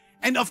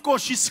 And of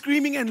course, she's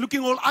screaming and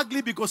looking all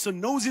ugly because her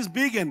nose is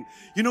big and,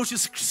 you know,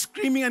 she's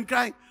screaming and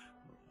crying.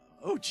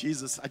 Oh,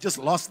 Jesus, I just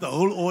lost the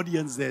whole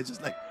audience there.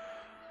 Just like,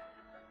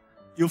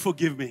 you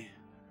forgive me.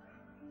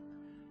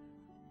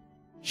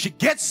 She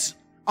gets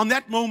on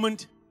that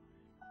moment,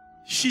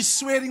 she's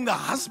swearing the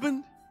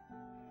husband.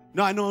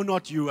 No, I know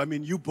not you. I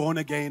mean, you born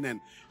again and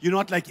you're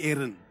not like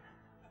Aaron.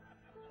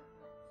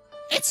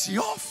 It's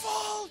your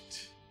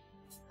fault.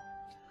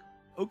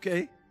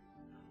 Okay.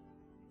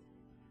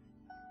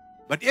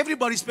 But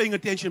everybody's paying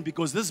attention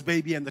because this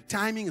baby and the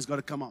timing is going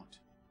to come out.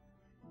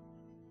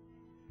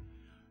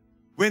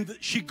 When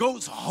she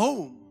goes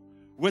home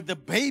with the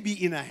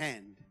baby in her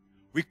hand,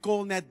 we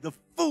call that the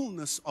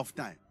fullness of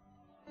time.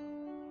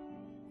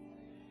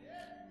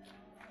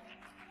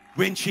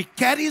 When she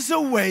carries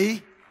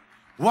away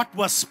what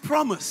was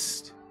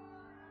promised,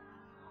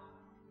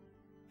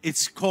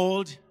 it's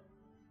called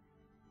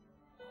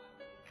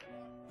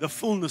the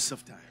fullness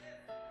of time.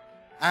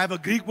 I have a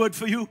Greek word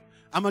for you.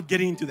 I'm not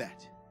getting into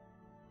that.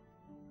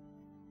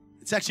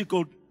 It's actually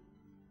called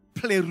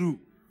pleroo,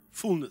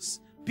 fullness.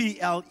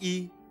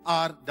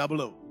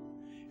 P-L-E-R-O-O.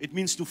 It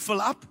means to fill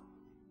up.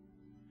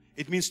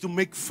 It means to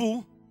make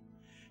full,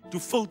 to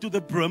fill to the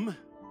brim,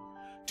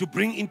 to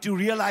bring into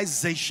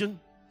realization.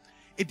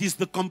 It is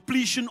the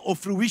completion or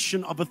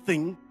fruition of a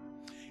thing.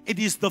 It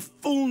is the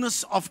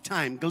fullness of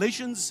time.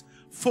 Galatians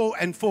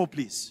 4:4,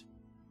 please.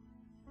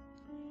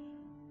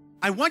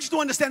 I want you to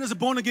understand as a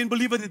born-again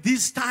believer that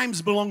these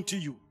times belong to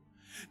you.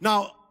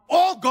 Now,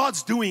 all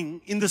God's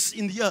doing in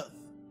the earth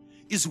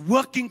is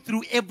working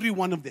through every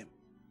one of them.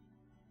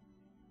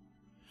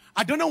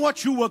 I don't know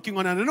what you're working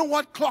on. I don't know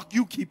what clock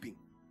you're keeping.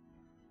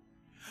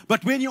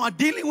 But when you are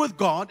dealing with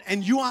God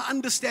and you are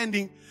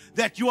understanding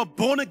that you are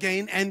born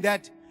again and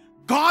that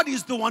God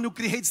is the one who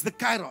creates the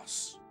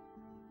Kairos.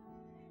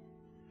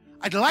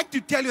 I'd like to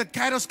tell you that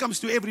Kairos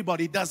comes to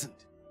everybody. It doesn't.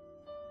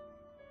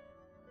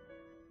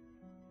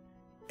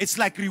 It's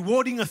like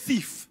rewarding a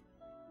thief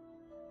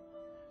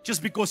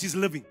just because he's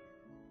living.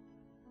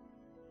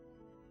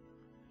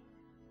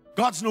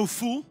 God's no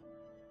fool.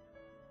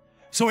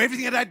 So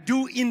everything that I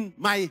do in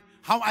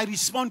how I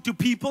respond to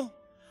people,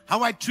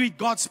 how I treat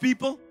God's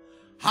people,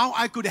 how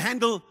I could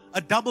handle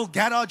a double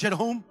garage at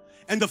home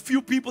and the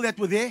few people that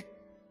were there.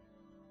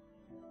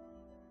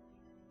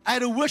 I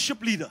had a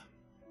worship leader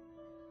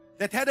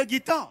that had a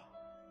guitar.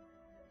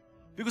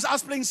 Because I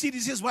was playing CDs. He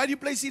says, why do you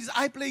play CDs?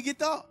 I play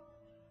guitar.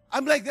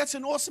 I'm like, that's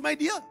an awesome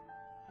idea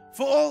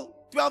for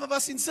all 12 of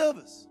us in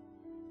service.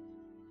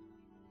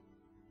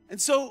 And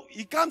so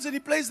he comes and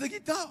he plays the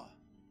guitar.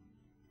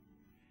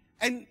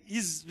 And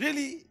he's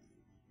really,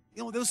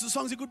 you know, those are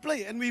songs he could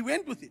play. And we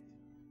went with it.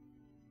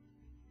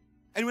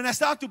 And when I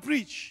start to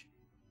preach,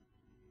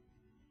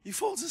 he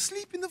falls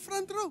asleep in the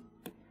front row.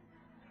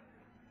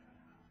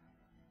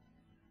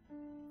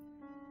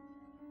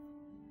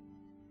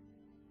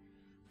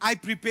 I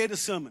prepared a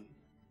sermon.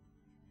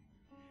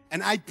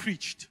 And I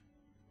preached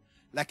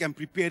like I'm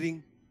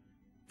preparing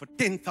for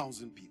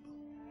 10,000 people.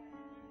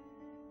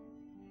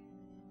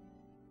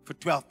 For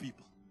 12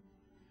 people.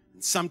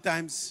 And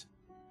sometimes,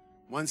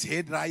 once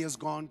hair dryer's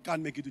gone,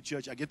 can't make it to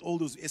church, I get all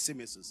those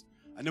SMSs.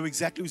 I know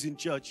exactly who's in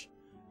church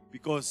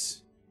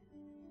because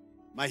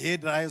my hair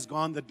dryer's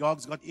gone, the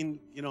dog's got in,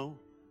 you know,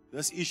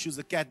 there's issues,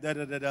 the cat,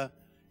 da-da-da-da.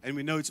 And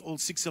we know it's all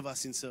 6 of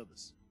us in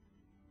service.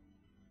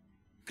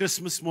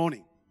 Christmas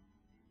morning,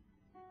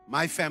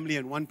 my family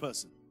and one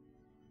person.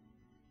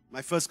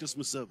 My first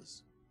Christmas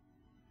service.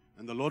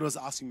 And the Lord was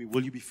asking me,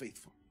 will you be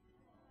faithful?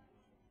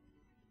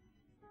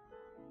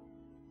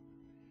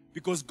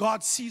 Because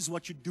God sees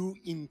what you do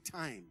in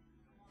time.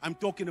 I'm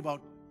talking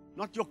about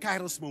not your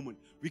Kairos moment.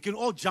 We can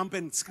all jump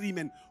and scream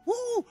and,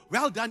 woo,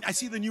 well done. I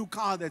see the new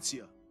car that's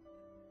here.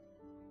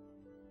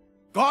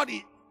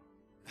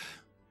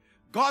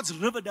 God's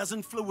river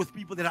doesn't flow with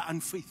people that are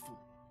unfaithful.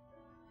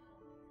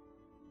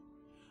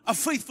 A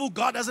faithful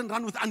God doesn't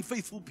run with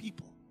unfaithful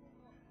people.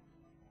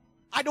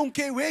 I don't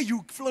care where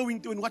you're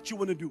flowing to and what you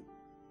want to do.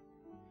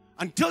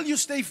 Until you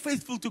stay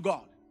faithful to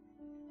God,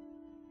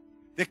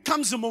 there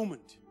comes a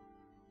moment.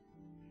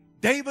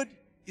 David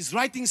is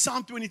writing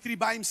Psalm 23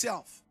 by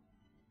himself.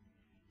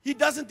 He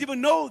doesn't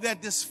even know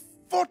that there's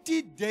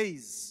 40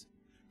 days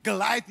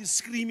Goliath is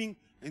screaming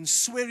and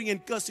swearing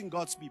and cursing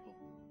God's people.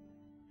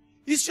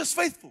 He's just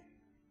faithful.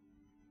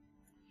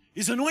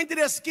 He's anointed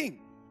as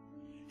king.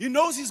 He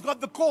knows he's got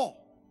the call.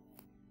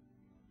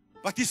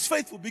 But he's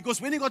faithful because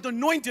when he got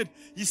anointed,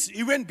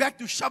 he went back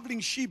to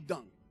shoveling sheep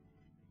dung.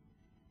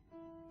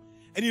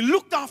 And he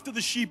looked after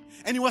the sheep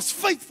and he was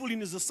faithful in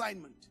his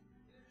assignment.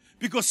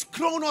 Because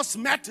Chronos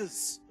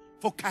matters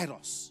for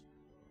Kairos.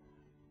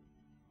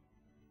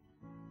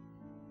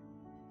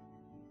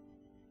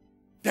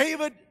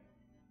 David,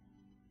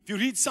 if you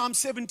read Psalm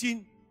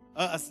 17,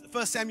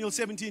 1 Samuel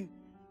 17,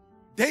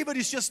 David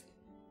is just,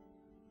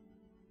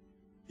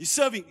 he's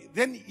serving.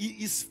 Then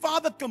his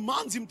father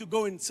commands him to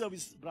go and serve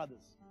his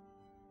brothers.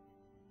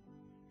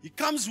 He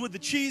comes with the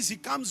cheese, he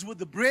comes with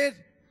the bread,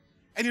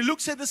 and he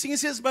looks at this thing and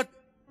says, but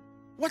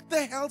what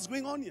the hell's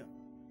going on here?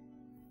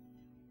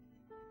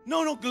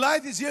 No,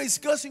 Goliath is here, he's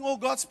cursing all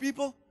God's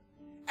people.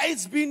 And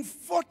it's been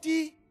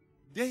 40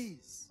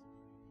 days.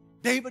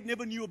 David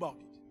never knew about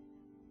it.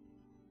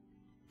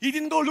 He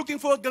didn't go looking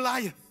for a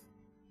Goliath.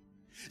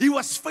 He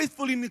was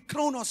faithful in the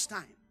Chronos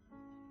time.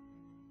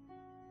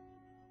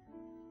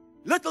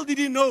 Little did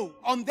he know,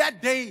 on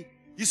that day,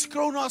 his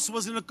Chronos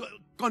was in a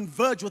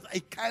converge with a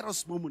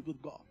Kairos moment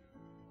with God.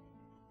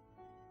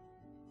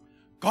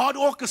 God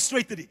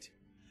orchestrated it.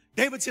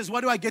 David says,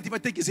 what do I get if I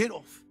take his head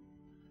off?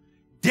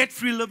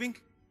 Debt-free living.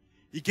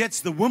 He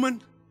gets the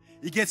woman.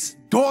 He gets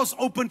doors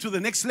open to the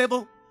next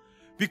level.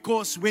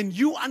 Because when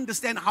you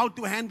understand how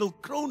to handle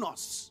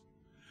Chronos,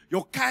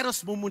 your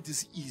Kairos moment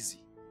is easy.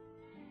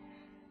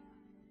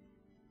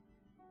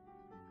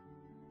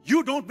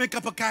 You don't make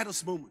up a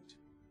Kairos moment.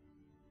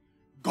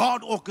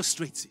 God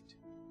orchestrates it.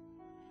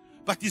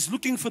 But He's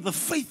looking for the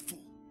faithful.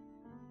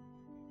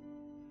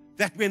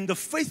 That when the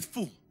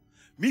faithful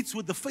meets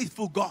with the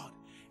faithful God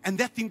and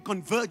that thing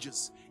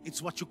converges,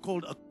 it's what you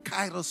call a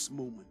Kairos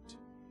moment.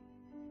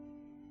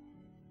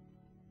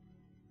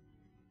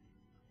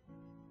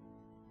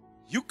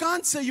 You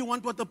can't say you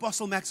want what the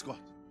Apostle Max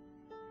got.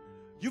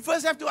 You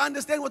first have to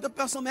understand what the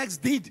Apostle Max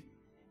did.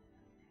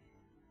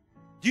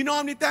 Do you know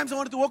how many times I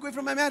wanted to walk away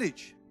from my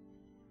marriage?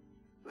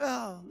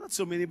 Well, not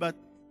so many, but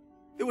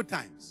there were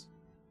times.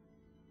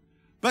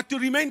 But to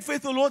remain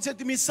faithful, the Lord said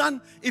to me,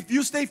 son, if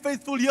you stay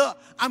faithful here,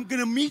 I'm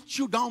going to meet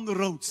you down the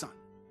road, son.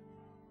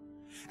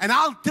 And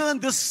I'll turn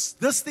this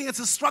thing, it's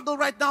a struggle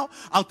right now,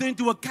 I'll turn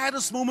into a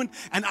Kairos moment,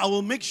 and I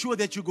will make sure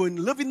that you go and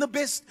live in the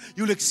best,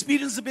 you'll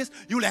experience the best,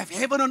 you'll have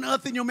heaven on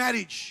earth in your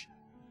marriage.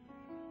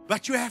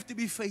 But you have to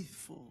be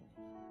faithful.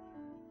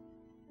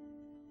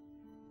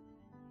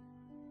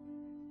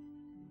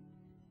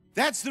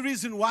 That's the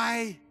reason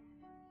why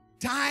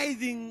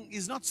tithing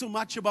is not so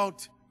much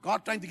about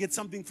God trying to get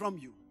something from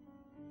you.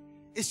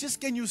 It's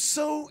just, can you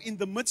sow in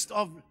the midst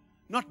of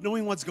not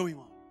knowing what's going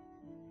on?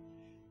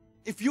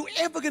 If you're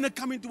ever going to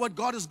come into what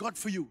God has got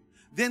for you,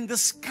 then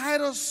this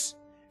Kairos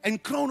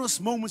and Chronos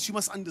moments you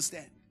must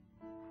understand.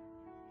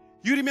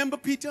 You remember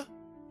Peter?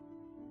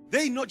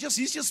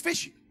 He's just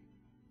fishing.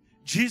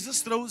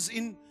 Jesus throws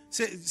in,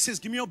 says,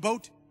 give me your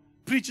boat,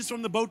 preaches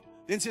from the boat,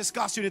 then says,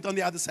 cast your net on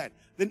the other side.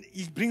 Then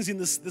he brings in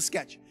this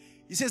catch.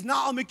 He says,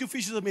 now I'll make you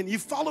fishers of men. He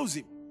follows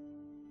him.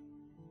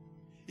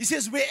 He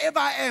says, wherever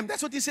I am,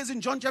 that's what he says in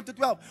John chapter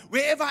 12.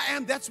 Wherever I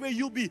am, that's where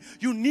you'll be.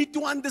 You need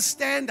to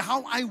understand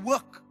how I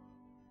work.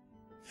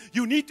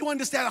 You need to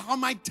understand how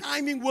my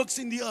timing works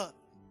in the earth.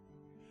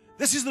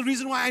 This is the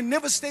reason why I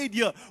never stayed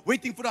here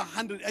waiting for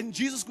 100. And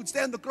Jesus could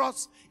stay on the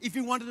cross if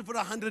He wanted it for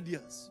 100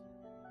 years.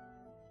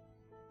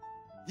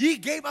 He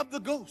gave up the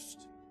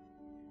ghost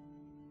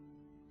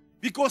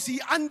because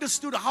He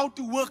understood how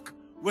to work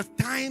with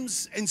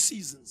times and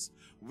seasons.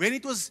 When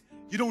it was,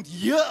 you don't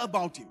hear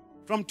about Him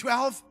from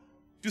 12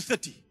 to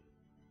 30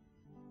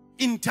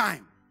 in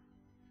time.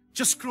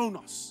 Just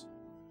Chronos.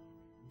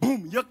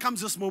 Boom, here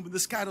comes this moment,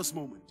 this Kairos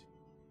moment.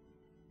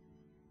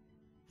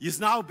 He's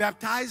now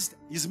baptized,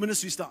 his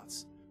ministry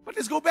starts. But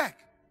let's go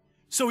back.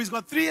 So he's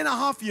got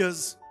 3.5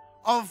 years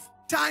of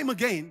time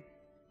again,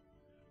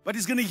 but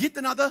he's going to hit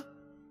another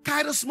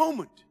Kairos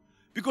moment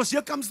because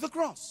here comes the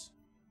cross.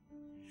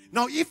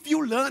 Now, if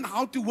you learn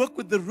how to work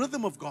with the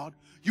rhythm of God,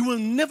 you will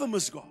never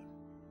miss God.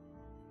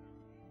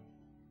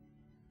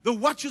 The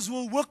watchers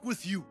will work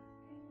with you.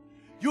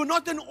 You're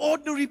not an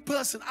ordinary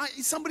person.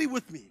 Is somebody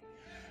with me?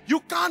 You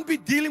can't be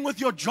dealing with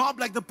your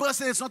job like the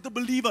person that's not a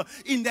believer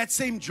in that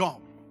same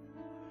job.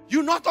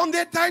 You're not on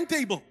their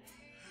timetable.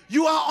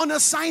 You are on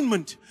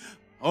assignment.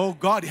 Oh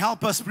God,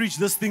 help us preach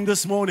this thing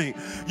this morning.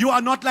 You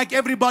are not like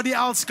everybody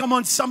else. Come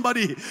on,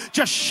 somebody.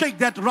 Just shake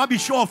that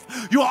rubbish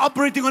off. You are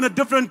operating on a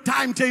different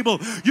timetable.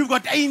 You've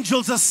got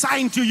angels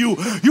assigned to you.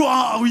 You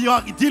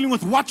are dealing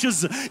with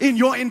watchers in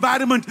your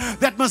environment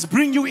that must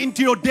bring you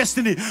into your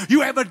destiny. You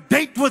have a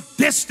date with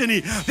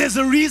destiny. There's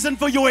a reason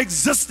for your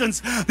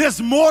existence.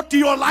 There's more to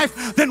your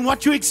life than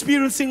what you're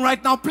experiencing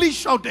right now. Please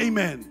shout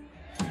amen.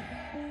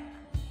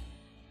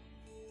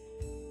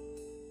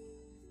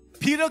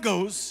 Peter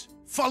goes,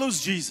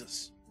 follows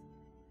Jesus.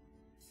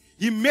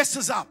 He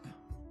messes up,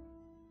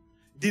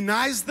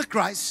 denies the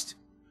Christ,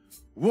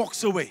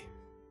 walks away.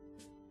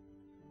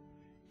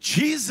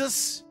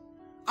 Jesus,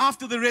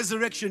 after the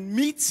resurrection,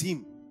 meets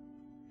him.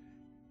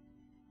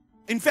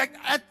 In fact,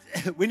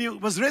 when he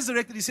was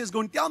resurrected, he says, go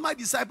and tell my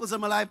disciples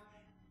I'm alive,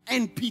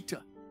 and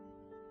Peter.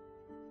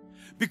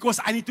 Because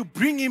I need to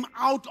bring him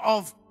out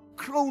of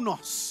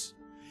Chronos.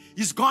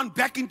 He's gone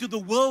back into the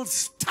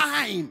world's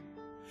time.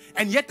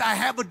 And yet I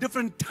have a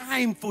different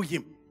time for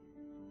him.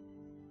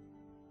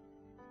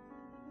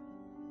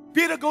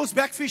 Peter goes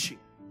back fishing.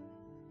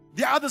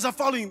 The others are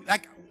following.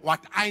 Like,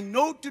 what I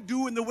know to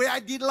do in the way I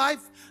did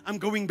life, I'm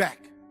going back.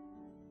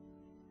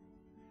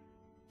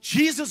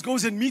 Jesus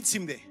goes and meets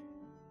him there.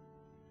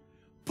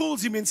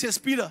 Pulls him and says,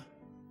 Peter,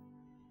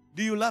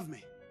 do you love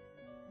me?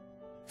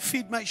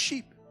 Feed my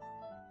sheep.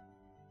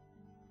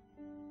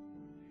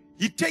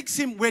 He takes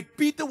him where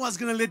Peter was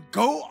going to let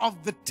go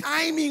of the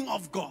timing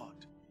of God.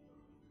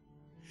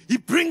 He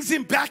brings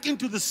him back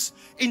into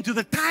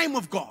the time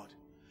of God,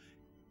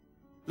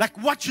 like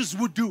watchers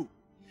would do,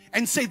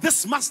 and say,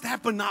 this must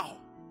happen now.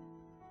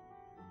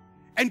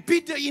 And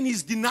Peter, in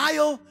his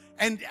denial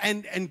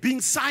and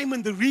being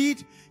Simon the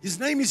Reed, his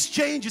name is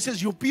changed. He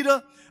says, you're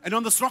Peter, and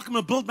on this rock I'm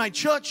going to build my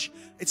church.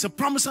 It's a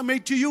promise I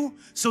made to you,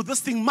 so this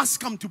thing must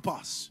come to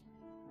pass.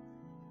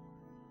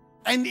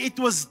 And it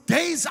was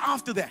days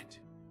after that,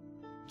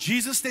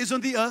 Jesus stays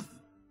on the earth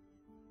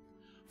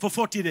for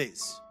 40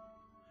 days.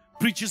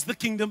 Preaches the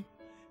kingdom.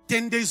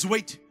 10 days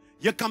wait.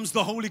 Here comes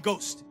the Holy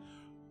Ghost.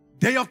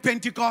 Day of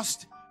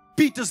Pentecost.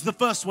 Peter's the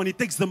first one. He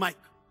takes the mic.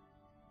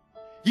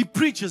 He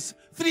preaches.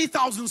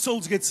 3,000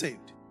 souls get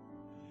saved.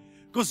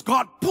 Because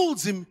God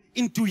pulls him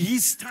into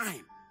his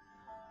time.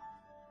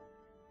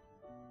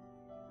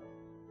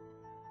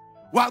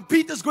 While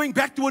Peter's going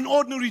back to an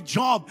ordinary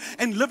job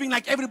and living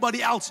like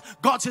everybody else,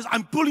 God says,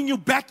 I'm pulling you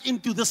back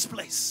into this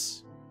place.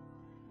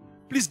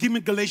 Please give me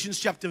Galatians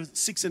chapter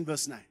 6 and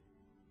verse 9.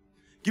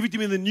 Give it to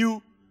me in the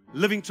New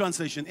Living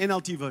Translation,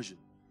 NLT version.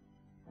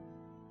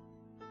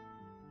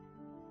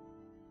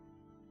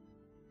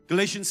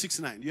 Galatians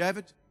 6:9. Do you have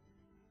it?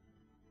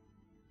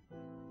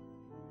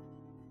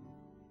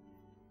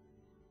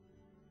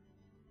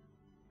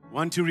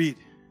 Want to read.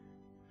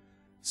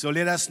 So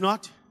let us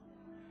not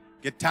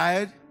get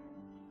tired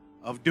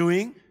of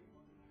doing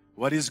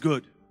what is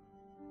good.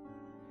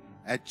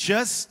 At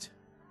just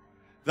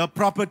the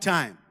proper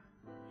time,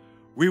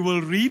 we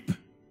will reap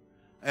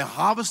a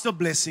harvest of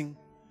blessing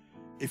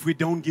if we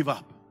don't give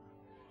up.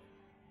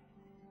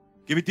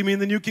 Give it to me in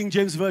the New King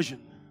James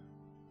Version.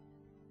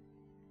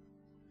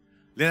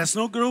 Let us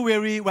not grow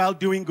weary while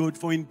doing good,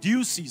 for in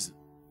due season,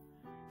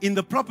 in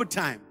the proper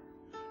time,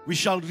 we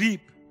shall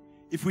reap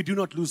if we do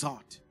not lose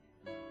heart.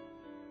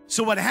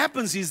 So what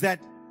happens is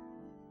that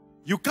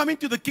you come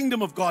into the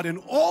kingdom of God,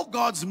 and all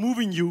God's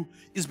moving you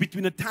is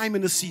between a time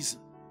and a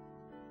season.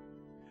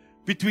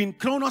 Between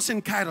Chronos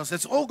and Kairos.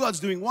 That's all God's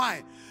doing.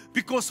 Why?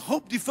 Because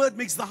hope deferred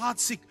makes the heart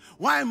sick.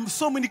 Why are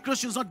so many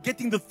Christians not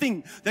getting the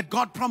thing that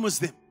God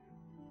promised them?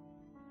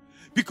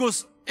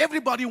 Because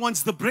everybody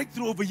wants the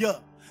breakthrough over here,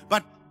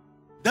 but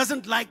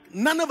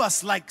none of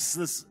us likes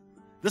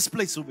this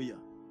place over here.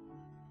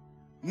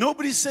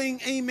 Nobody's saying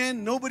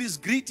amen. Nobody's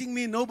greeting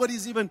me.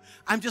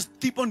 I'm just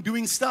keep on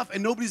doing stuff,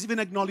 and nobody's even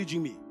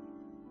acknowledging me.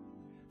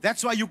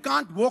 That's why you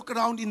can't walk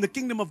around in the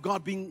kingdom of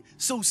God being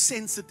so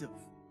sensitive.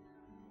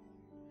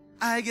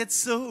 I get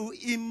so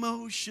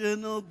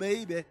emotional,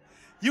 baby.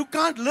 You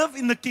can't live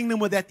in the kingdom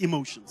with that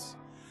emotions.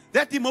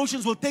 That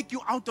emotions will take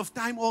you out of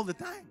time all the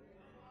time.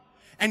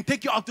 And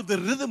take you out of the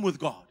rhythm with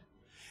God.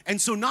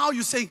 And so now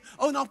you say,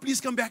 oh, now please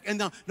come back. And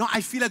now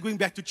I feel like going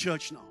back to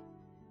church now.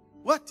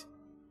 What?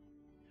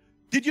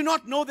 Did you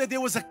not know that there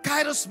was a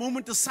Kairos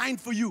moment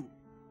assigned for you?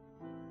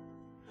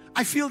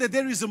 I feel that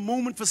there is a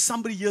moment for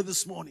somebody here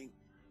this morning.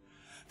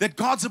 That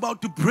God's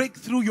about to break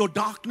through your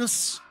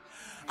darkness.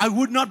 I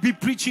would not be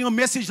preaching a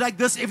message like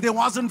this if there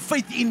wasn't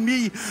faith in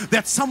me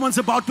that someone's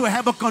about to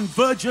have a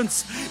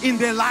convergence in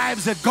their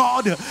lives, that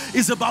God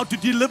is about to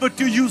deliver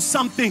to you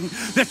something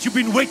that you've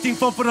been waiting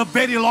for a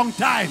very long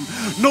time.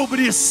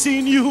 Nobody has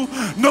seen you.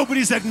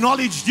 Nobody's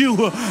acknowledged you.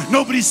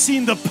 Nobody's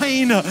seen the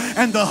pain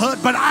and the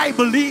hurt. But I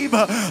believe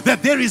that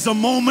there is a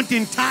moment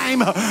in time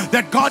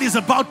that God is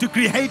about to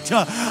create.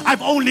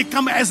 I've only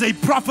come as a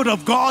prophet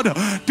of God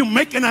to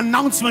make an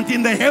announcement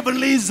in the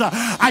heavenlies.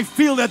 I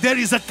feel that there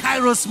is a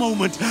Kairos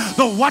moment.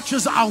 The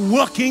watchers are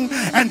working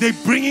and they're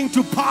bringing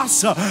to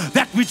pass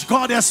that which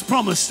God has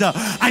promised.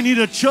 I need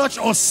a church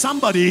or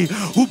somebody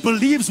who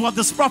believes what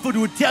this prophet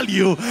would tell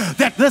you,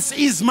 that this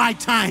is my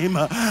time.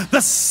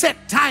 The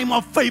set time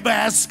of favor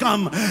has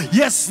come.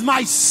 Yes,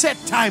 my set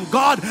time.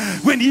 God,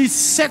 when He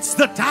sets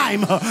the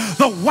time,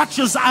 the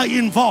watchers are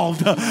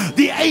involved.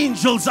 The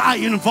angels are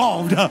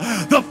involved.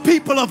 The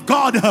people of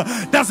God,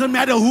 doesn't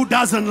matter who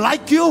doesn't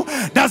like you,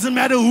 doesn't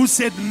matter who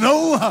said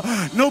no.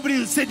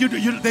 Nobody said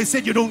they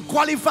said you don't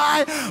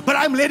qualify, but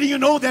I'm letting you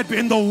know that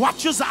when the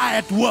watchers are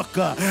at work,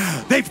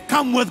 they've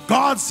come with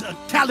God's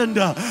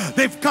calendar,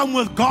 they've come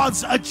with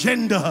God's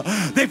agenda,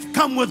 they've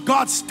come with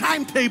God's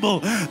timetable,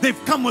 they've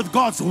come with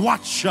God's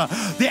watch.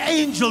 The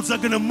angels are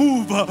going to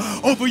move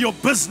over your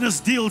business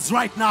deals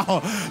right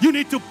now. You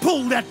need to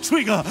pull that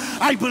trigger.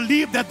 I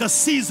believe that the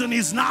season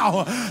is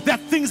now, that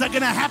things are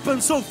going to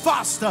happen so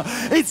fast,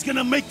 it's going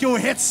to make your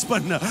head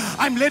spin.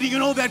 I'm letting you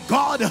know that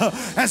God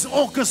has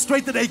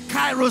orchestrated a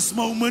Kairos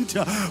moment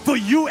for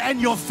you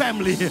and your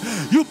family.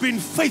 You've been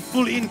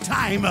faithful in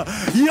time.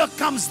 Here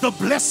comes the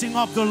blessing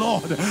of the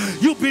Lord.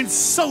 You've been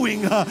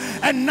sowing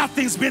and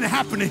nothing's been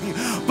happening,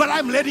 but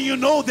I'm letting you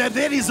know that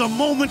there is a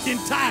moment in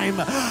time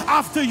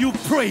after you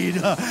prayed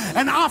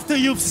and after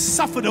you've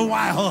suffered a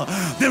while,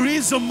 there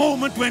is a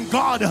moment when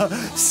God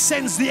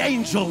sends the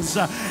angels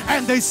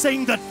and they're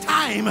saying the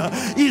time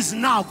is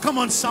now. Come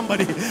on,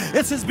 somebody.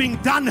 This is being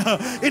done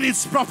in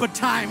its proper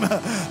time.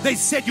 They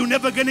said you're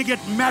never going to get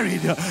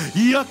married.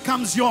 Here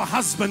comes your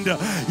husband.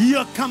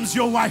 Here comes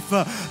your wife.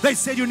 They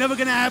said you're never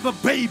going to have a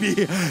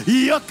baby.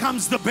 Here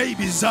comes the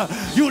babies.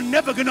 You're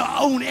never going to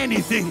own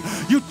anything.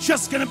 You're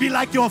just going to be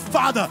like your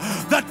father.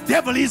 The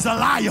devil is a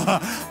liar.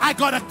 I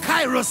got a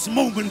Kairos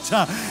moment,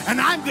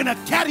 and I'm going to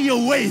carry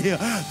away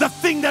the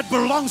thing that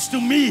belongs to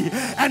me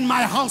and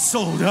my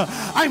household.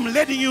 I'm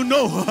letting you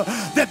know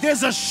that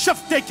there's a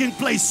shift taking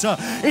place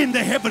in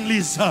the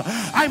heavenlies.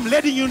 I'm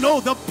letting you know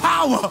the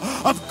power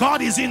of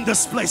God is in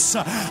this place.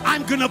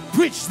 I'm going to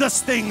preach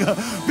this thing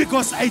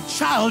because a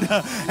child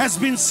has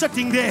been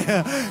sitting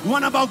there.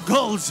 One of our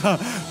girls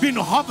been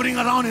hovering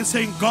around and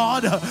saying,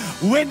 God,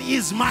 when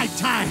is my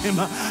time?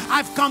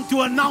 I've come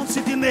to announce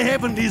it in the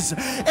heavenlies.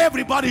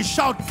 Everybody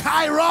shout,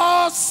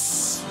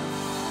 Kairos!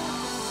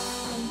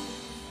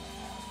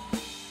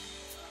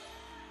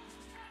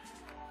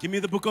 Give me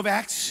the book of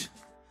Acts.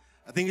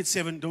 I think it's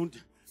 7. Don't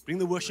bring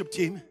the worship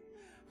team.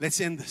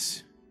 Let's end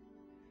this.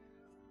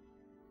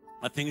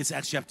 I think it's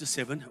Acts chapter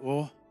 7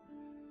 or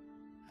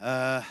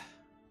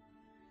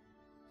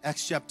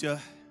Acts chapter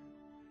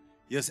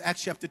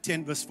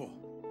 10 verse 4.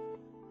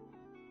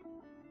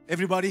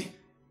 Everybody,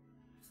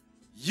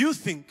 you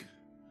think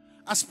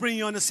us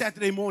praying on a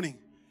Saturday morning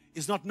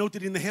is not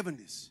noted in the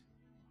heavens.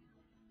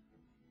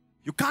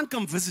 You can't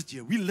come visit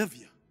here. We live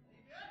here.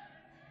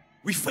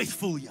 We're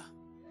faithful here.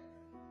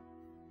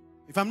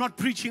 If I'm not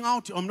preaching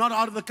out, I'm not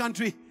out of the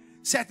country,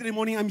 Saturday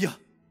morning I'm here.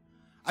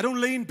 I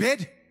don't lay in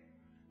bed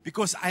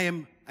because I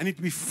need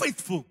to be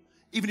faithful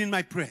even in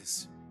my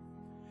prayers.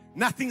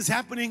 Nothing's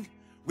happening.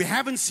 We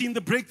haven't seen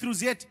the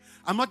breakthroughs yet.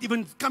 I'm not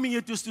even coming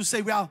here just to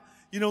say, well,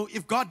 you know,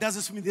 if God does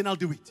this for me, then I'll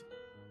do it.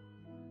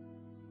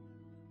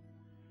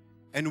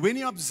 And when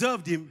he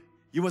observed him,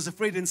 he was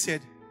afraid and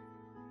said,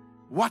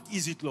 what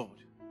is it, Lord?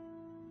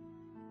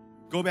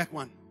 Go back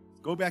one.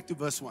 Go back to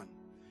verse 1.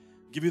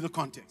 Give you the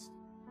context.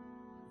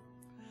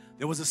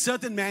 There was a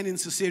certain man in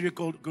Caesarea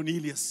called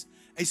Cornelius,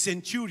 a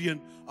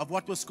centurion of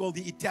what was called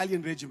the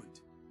Italian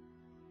regiment.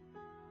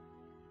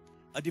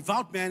 A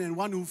devout man and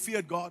one who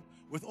feared God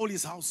with all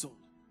his household,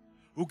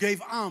 who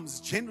gave alms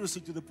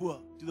generously to the poor,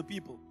 to the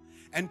people,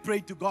 and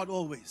prayed to God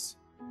always.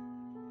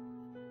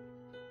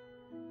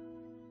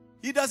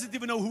 He doesn't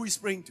even know who he's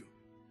praying to.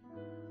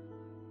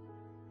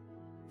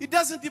 He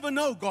doesn't even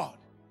know God.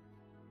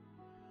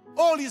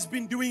 All he's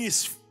been doing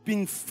is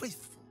being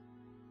faithful.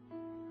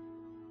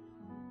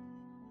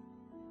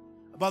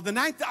 About the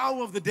 9th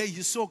hour of the day,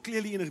 he saw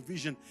clearly in a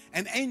vision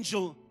an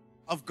angel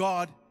of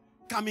God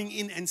coming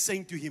in and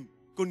saying to him,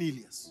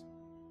 Cornelius,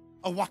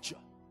 a watcher.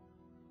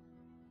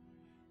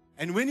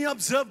 And when he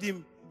observed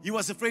him, he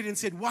was afraid and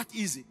said, what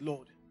is it,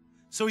 Lord?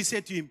 So he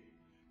said to him,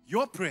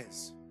 your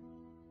prayers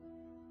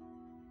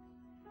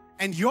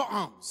and your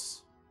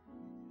alms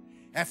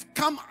have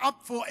come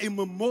up for a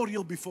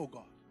memorial before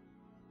God.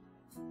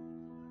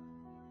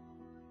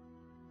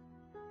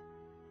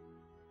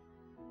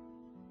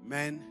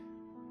 Man,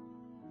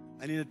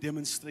 I need a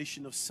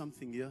demonstration of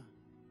something here.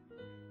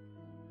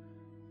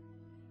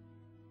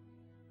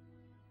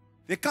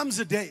 There comes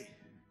a day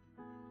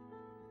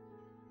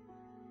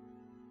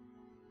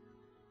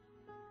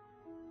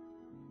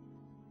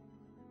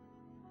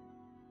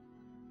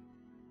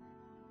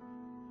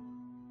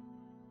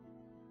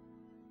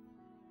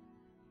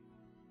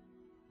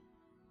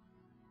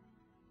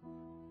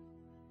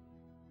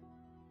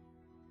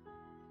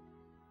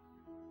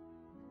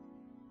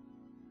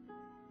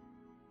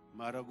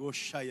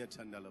Maragoshaya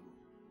Tandalabo.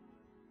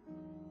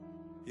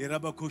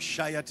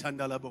 Yerabakoshaya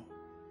Tandalabo.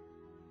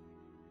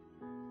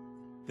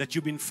 That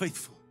you've been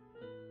faithful.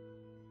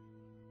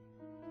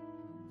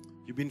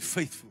 You've been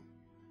faithful.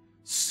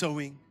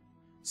 Sowing,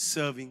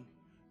 serving,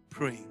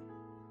 praying.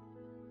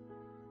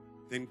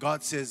 Then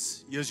God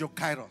says, here's your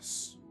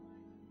Kairos.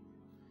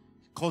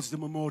 He calls the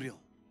memorial.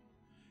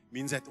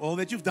 Means that all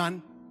that you've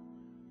done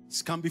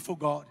has come before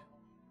God.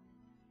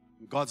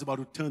 And God's about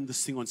to turn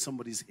this thing on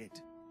somebody's head.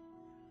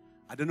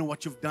 I don't know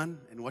what you've done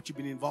and what you've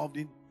been involved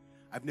in.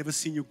 I've never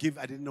seen you give.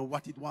 I didn't know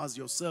what it was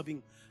you're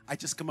serving. I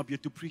just come up here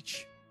to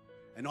preach.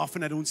 And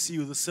often I don't see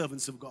you the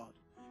servants of God.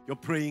 Your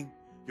praying,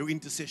 your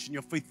intercession,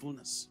 your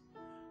faithfulness.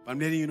 But I'm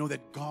letting you know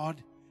that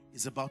God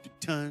is about to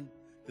turn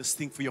this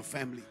thing for your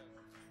family.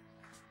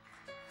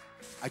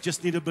 I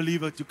just need a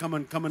believer to come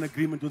in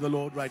agreement with the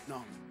Lord right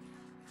now.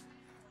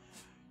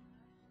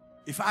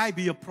 If I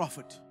be a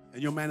prophet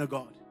and you're a man of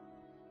God,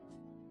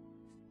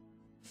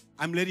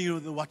 I'm letting you know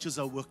the watchers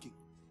are working.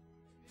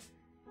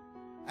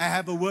 I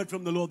have a word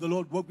from the Lord. The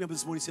Lord woke me up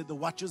this morning and said, the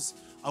watchers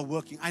are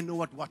working. I know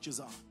what watchers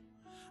are.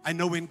 I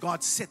know when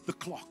God set the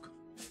clock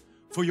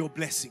for your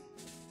blessing.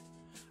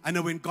 I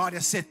know when God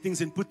has set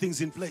things and put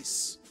things in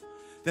place,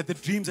 that the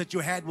dreams that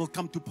you had will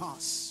come to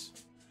pass.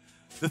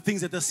 The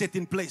things that are set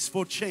in place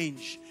for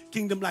change,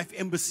 Kingdom Life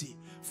Embassy,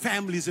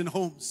 families and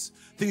homes,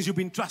 things you've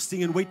been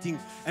trusting and waiting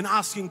and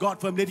asking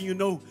God for. I'm letting you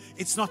know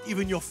it's not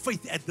even your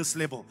faith at this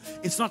level.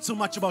 It's not so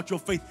much about your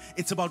faith.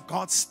 It's about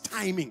God's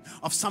timing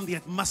of something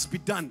that must be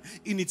done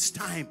in its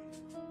time.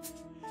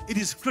 It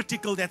is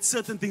critical that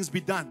certain things be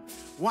done.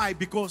 Why?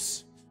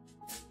 Because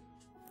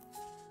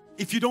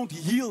if you don't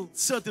heal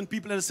certain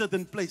people at a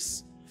certain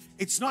place,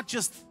 it's not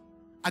just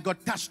I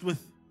got touched with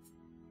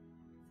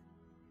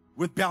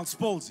Bell's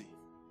palsy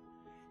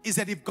is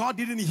that if God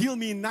didn't heal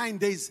me in 9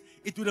 days,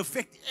 it would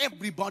affect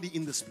everybody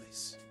in this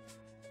place.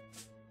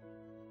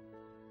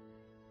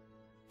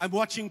 I'm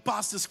watching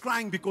pastors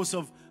crying because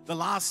of the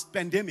last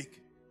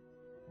pandemic.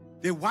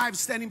 Their wives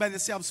standing by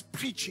themselves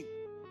preaching.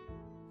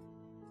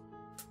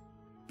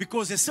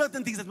 Because there's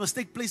certain things that must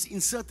take place in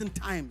certain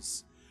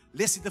times,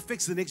 lest it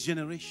affects the next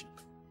generation.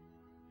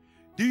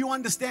 Do you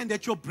understand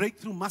that your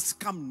breakthrough must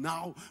come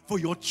now for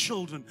your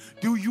children?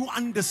 Do you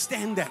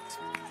understand that?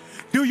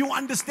 Do you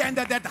understand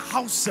that that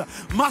house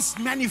must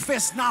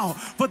manifest now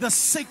for the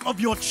sake of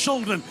your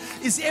children?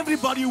 Is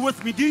everybody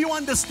with me? Do you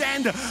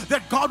understand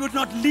that God would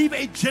not leave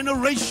a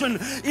generation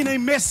in a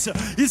mess?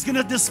 He's going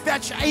to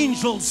dispatch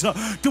angels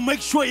to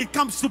make sure it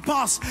comes to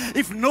pass.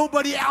 If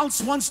nobody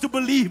else wants to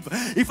believe,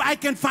 if I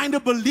can find a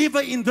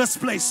believer in this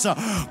place,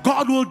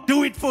 God will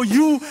do it for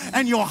you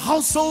and your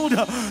household,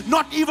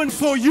 not even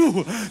for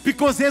you,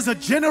 because there's a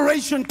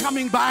generation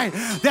coming by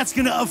that's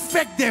going to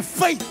affect their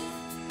faith.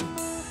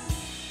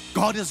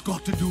 God has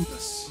got to do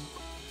this.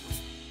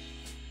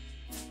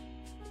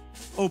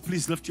 Oh,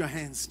 please lift your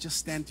hands. Just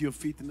stand to your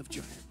feet and lift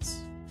your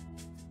hands.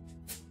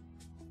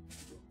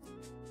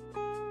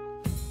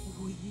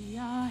 We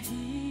are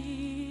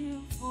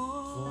here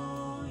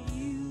for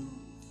you.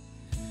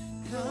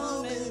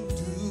 Come and do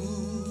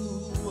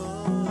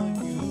what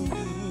you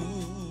do.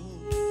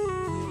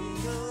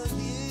 We are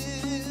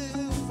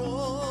here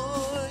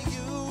for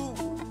you.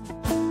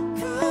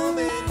 Come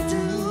and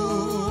do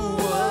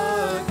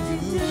what you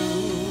do.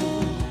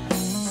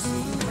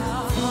 Sing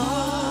our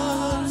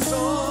hearts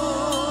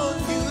on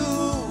you.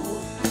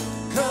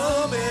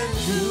 Come and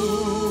do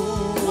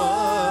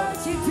what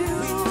you do.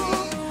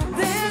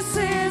 This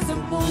is a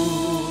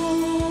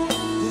move.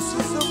 This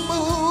is a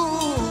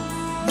move.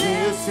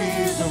 This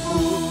is a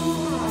move.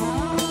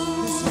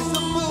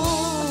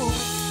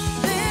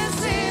 This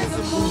is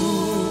a move.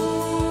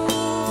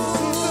 This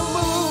is a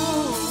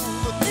move.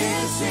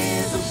 This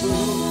is a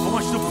move. I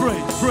want you to pray,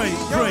 pray,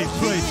 pray,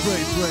 pray,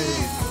 pray, pray.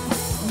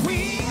 We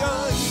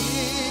are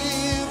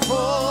here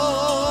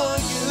for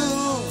you.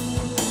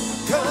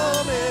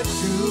 Come and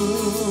do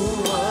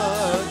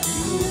what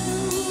you do.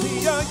 We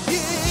are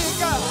here,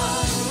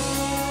 God.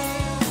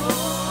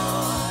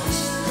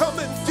 Come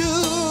and do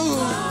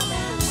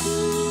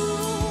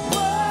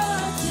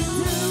what you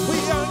do. We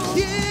are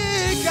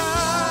here,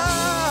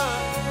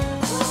 God.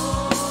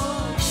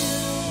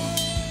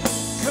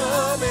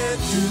 Come and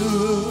do.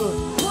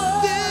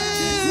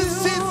 This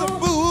is a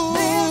move.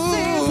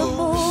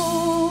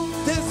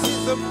 This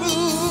is a move.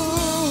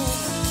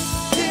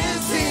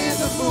 This is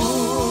a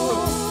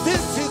move.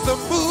 This is a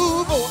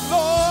move, oh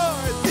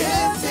Lord.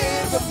 This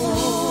is a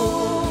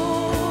move.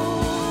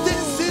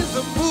 This is a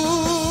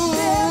move.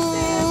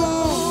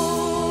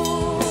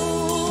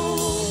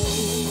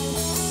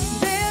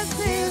 This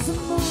is a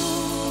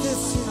move.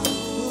 This is a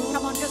move.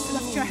 Come on, just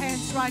lift your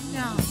hands right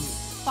now.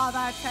 Father,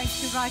 I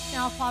thank you right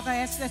now, Father,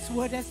 as this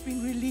word has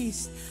been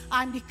released.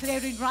 I'm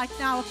declaring right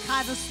now a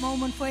Kairos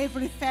moment for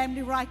every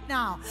family right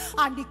now.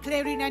 I'm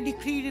declaring and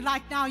decreeing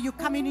right now, you're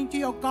coming into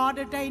your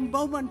God-ordained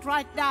moment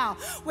right now,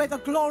 where the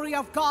glory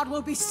of God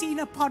will be seen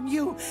upon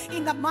you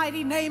in the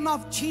mighty name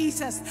of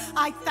Jesus.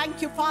 I thank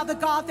you, Father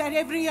God, that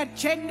every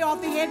agenda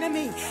of the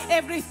enemy,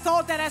 every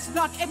thought that has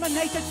not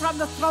emanated from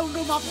the throne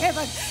room of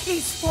heaven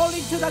is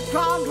falling to the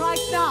ground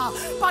right now.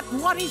 But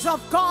what is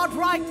of God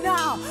right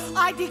now,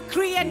 I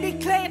decree and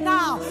declare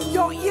now,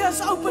 your ears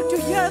open to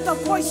hear the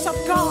voice of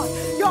God,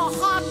 your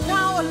heart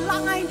now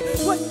aligned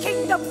with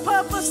kingdom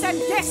purpose and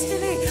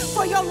destiny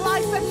for your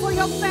life and for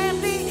your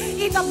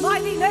family in the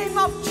mighty name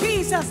of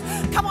Jesus.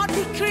 Come on,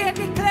 decree and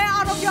declare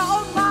out of your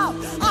own mouth,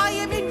 I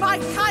am in my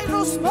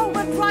Kairos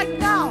moment right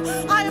now.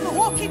 I am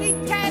walking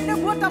in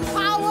tandem with the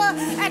power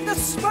and the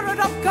Spirit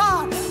of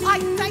God. I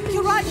thank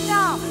you right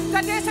now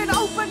that there's an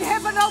open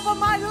heaven over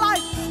my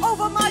life,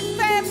 over my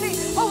family,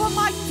 over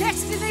my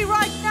destiny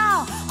right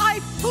now. I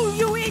pull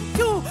you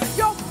into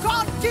your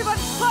God-given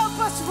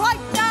purpose right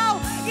now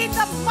in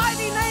the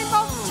mighty name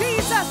of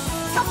Jesus.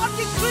 Come on,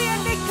 decree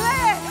and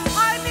declare,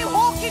 I'm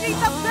walking in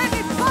the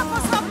very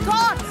purpose of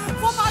God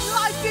for my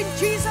life in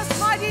Jesus'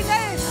 mighty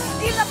name.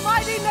 In the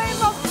mighty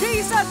name of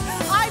Jesus,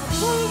 I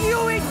pull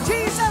you in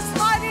Jesus'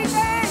 mighty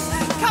name.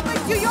 Coming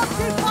to your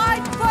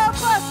divine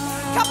purpose,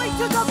 coming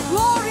to the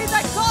glory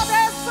that God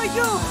has for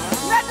you.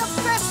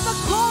 Manifest the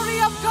glory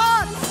of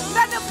God,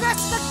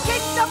 manifest the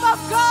kingdom of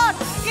God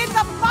in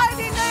the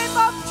mighty name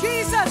of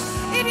Jesus.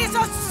 It is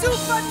a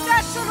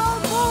supernatural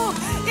move.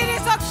 It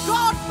is a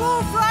God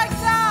move right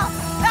now.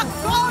 A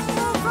God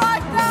move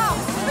right now.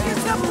 It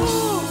is a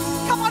move.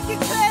 Come on,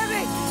 declare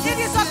it. It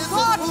is a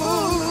God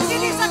move.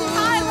 It is a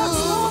Kairos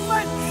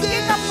movement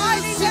in the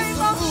mighty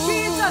name of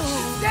Jesus.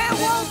 There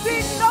will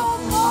be no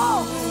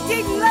more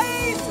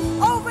delays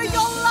over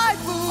your life,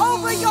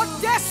 over your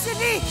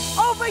destiny,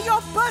 over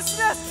your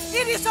business.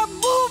 It is a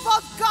move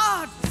of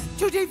God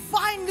to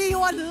divinely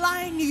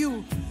align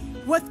you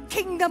with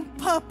kingdom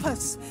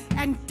purpose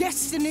and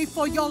destiny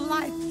for your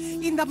life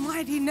in the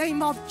mighty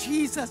name of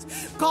Jesus.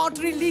 God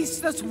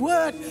released this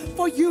word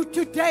for you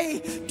today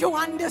to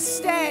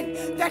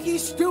understand that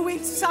He's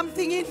doing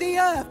something in the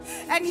earth,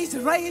 and He's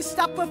raised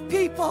up a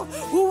people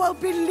who will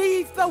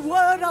believe the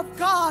word of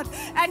God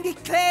and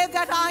declare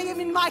that I am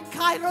in my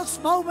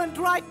Kairos moment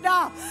right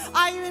now.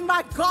 I am in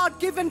my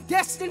God-given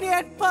destiny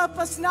and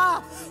purpose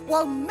now,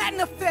 will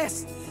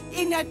manifest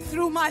in and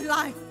through my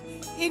life,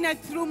 in and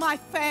through my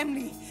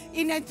family,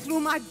 in and through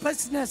my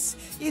business,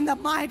 in the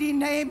mighty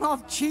name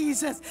of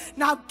Jesus.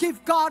 Now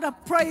give God a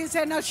praise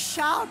and a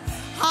shout.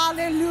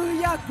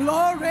 Hallelujah,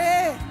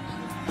 glory.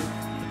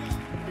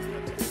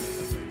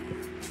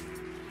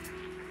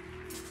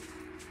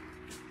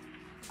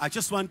 I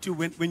just want to,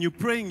 when you're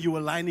praying, you're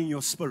aligning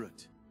your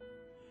spirit.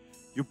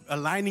 You're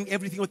aligning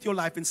everything with your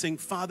life and saying,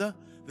 Father,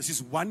 this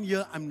is 1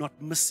 year I'm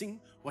not missing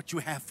what you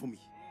have for me.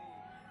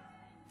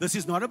 This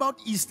is not about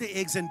Easter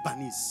eggs and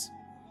bunnies.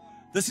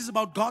 This is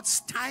about God's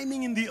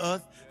timing in the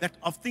earth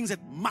of things that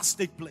must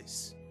take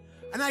place.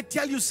 And I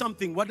tell you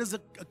something, what does a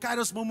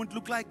Kairos moment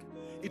look like?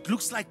 It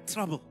looks like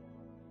trouble.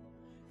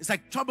 It's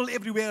like trouble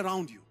everywhere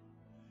around you.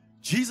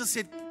 Jesus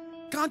said,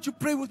 can't you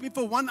pray with me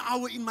for 1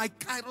 hour in my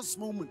Kairos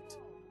moment?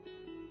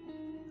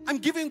 I'm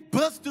giving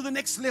birth to the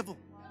next level.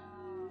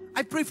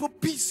 I pray for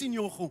peace in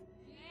your home.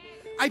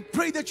 I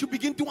pray that you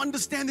begin to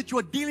understand that you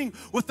are dealing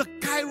with a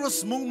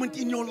Kairos moment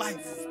in your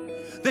life.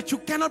 That you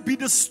cannot be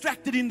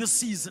distracted in the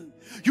season.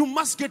 You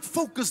must get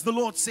focused, the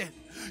Lord said.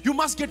 You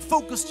must get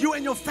focused, you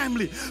and your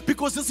family,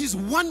 because this is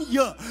 1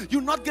 year.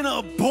 You're not going to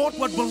abort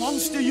what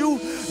belongs to you.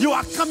 You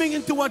are coming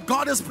into what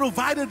God has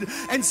provided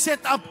and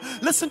set up.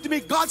 Listen to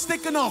me, God's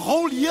taken a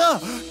whole year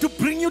to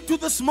bring you to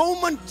this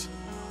moment.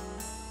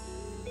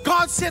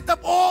 God set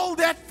up all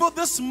that for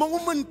this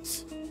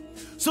moment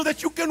so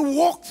that you can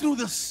walk through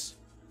this.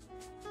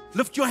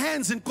 Lift your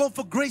hands and call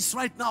for grace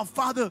right now.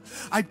 Father,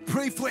 I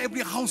pray for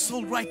every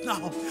household right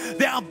now.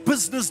 There are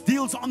business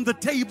deals on the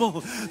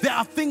table. There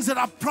are things that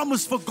are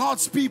promised for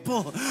God's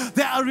people.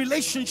 There are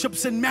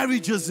relationships and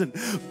marriages and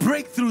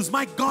breakthroughs.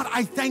 My God,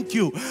 I thank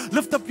you.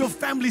 Lift up your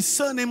family's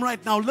surname right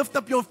now. Lift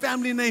up your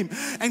family name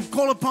and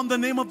call upon the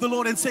name of the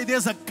Lord and say,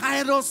 there's a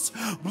Kairos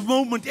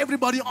moment.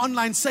 Everybody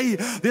online say,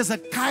 there's a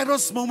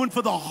Kairos moment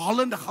for the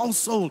Holland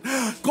household.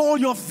 Call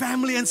your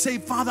family and say,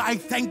 Father, I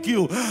thank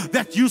you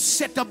that you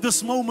set up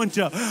this moment.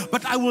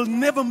 But I will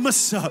never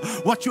miss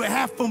what you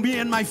have for me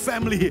and my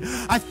family.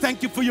 I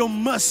thank you for your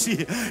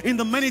mercy in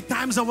the many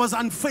times I was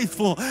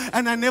unfaithful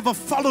and I never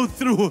followed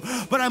through.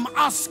 But I'm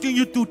asking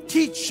you to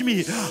teach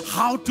me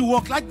how to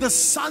walk like the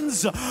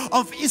sons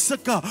of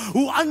Issachar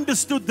who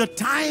understood the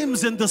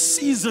times and the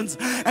seasons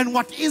and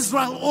what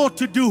Israel ought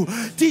to do.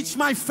 Teach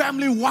my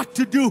family what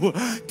to do.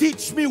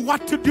 Teach me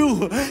what to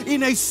do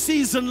in a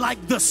season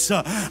like this.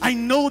 I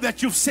know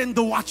that you've sent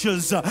the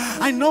watchers.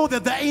 I know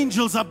that the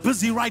angels are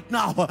busy right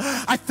now.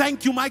 I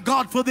thank you, my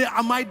God, for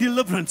my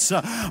deliverance.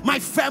 My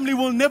family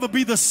will never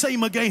be the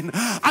same again.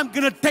 I'm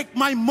going to take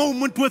my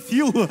moment with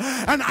you,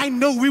 and I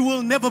know we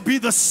will never be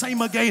the same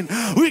again.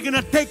 We're going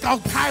to take our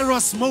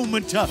Kairos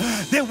moment.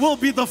 There will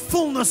be the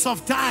fullness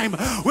of time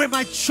where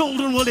my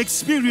children will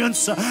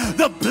experience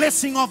the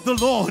blessing of the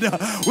Lord,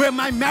 where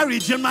my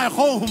marriage and my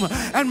home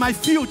and my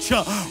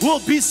future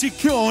will be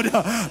secured.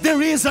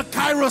 There is a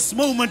Kairos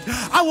moment.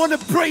 I want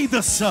to pray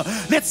this.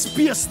 Let's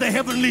pierce the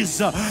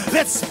heavenlies.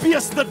 Let's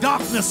pierce the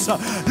darkness.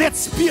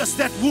 Let's pierce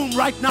that womb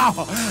right now.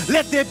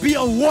 Let there be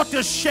a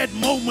watershed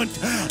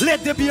moment.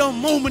 Let there be a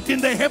moment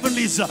in the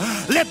heavenlies.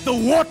 Let the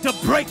water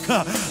break.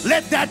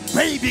 Let that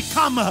baby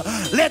come.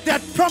 Let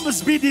that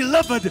promise be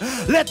delivered.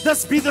 Let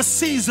this be the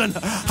season.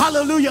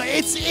 Hallelujah.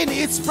 It's in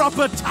its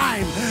proper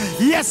time.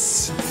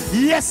 Yes.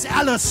 Yes,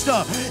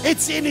 Alistair.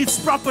 It's in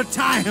its proper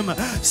time.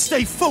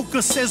 Stay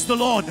focused, says the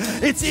Lord.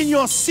 It's in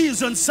your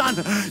season, son.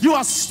 You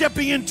are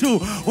stepping into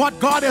what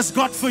God has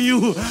got for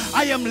you.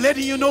 I am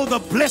letting you know the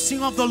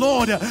blessing of the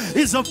Lord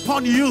is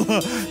upon you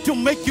to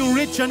make you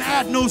rich and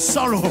add no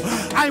sorrow.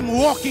 I'm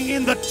walking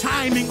in the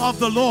timing of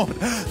the Lord.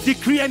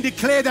 Decree and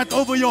declare that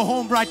over your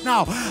home right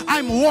now.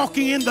 I'm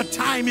walking in the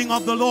timing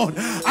of the Lord.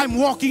 I'm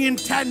walking in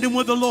tandem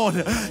with the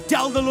Lord.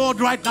 Tell the Lord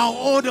right now,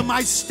 order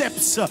my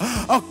steps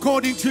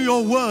according to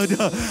your word.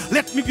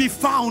 Let me be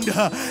found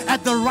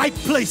at the right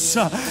place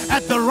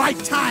at the right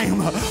time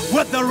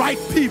with the right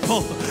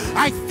people.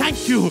 I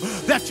thank you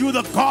that you're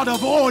the God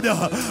of order,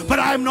 but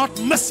I'm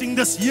not missing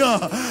this year.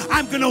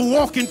 I'm going to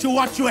walk into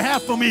what you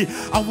have for me.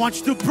 I want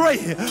you to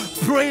pray.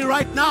 Pray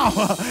right now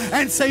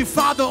and say,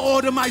 Father,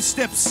 order my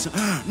steps.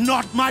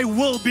 Not my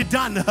will be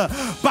done,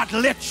 but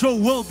let your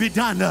will be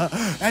done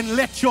and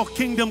let your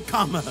kingdom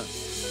come.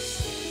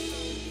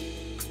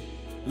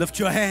 Lift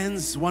your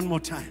hands one more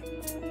time.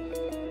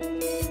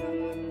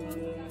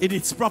 In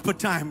its proper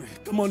time.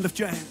 Come on, lift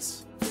your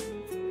hands.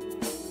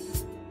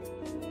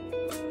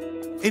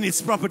 In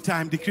its proper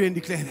time, decree and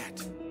declare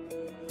that.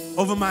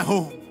 Over my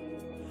home,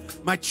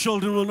 my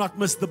children will not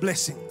miss the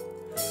blessing.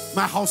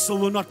 My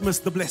household will not miss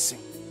the blessing.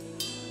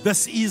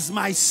 This is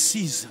my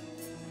season.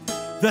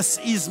 This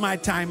is my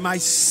time. My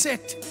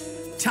set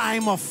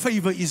time of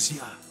favor is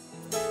here.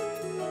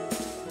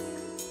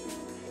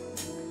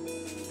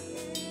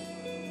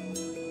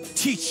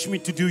 Teach me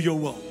to do your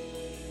will.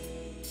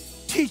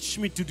 Teach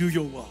me to do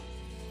your will.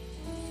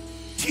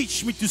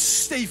 Teach me to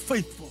stay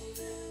faithful.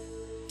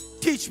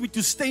 Teach me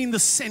to stay in the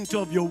center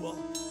of your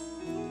will.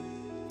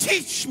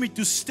 Teach me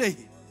to stay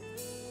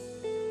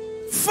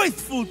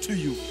faithful to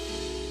you.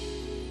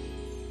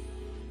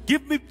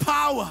 Give me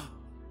power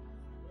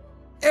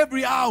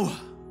every hour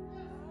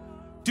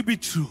to be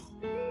true.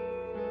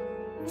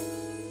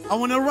 I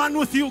want to run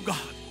with you,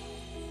 God.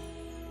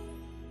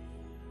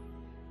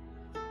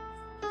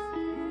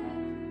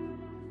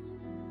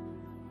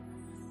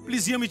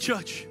 Please hear me,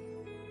 church.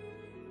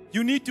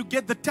 You need to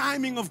get the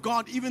timing of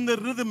God, even the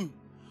rhythm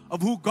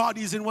of who God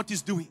is and what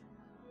He's doing.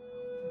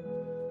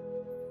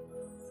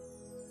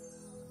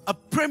 A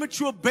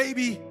premature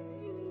baby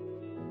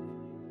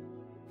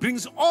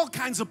brings all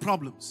kinds of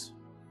problems.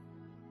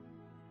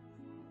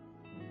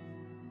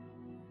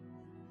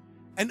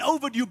 An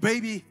overdue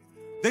baby,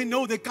 they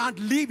know they can't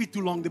leave it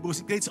too long because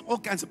it creates all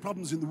kinds of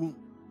problems in the womb.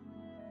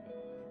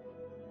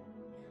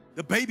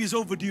 The baby is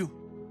overdue.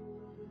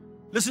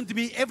 Listen to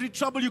me, every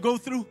trouble you go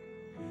through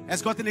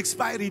has got an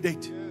expiry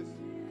date.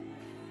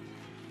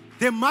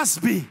 There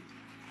must be.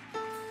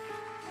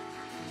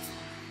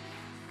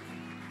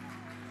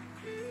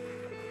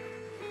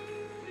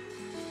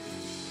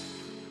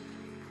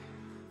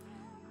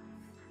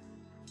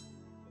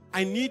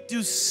 I need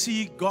to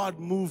see God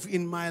move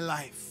in my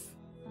life.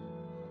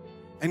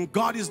 And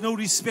God is no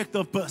respecter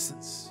of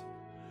persons.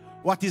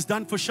 What He's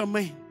done for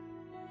Charmaine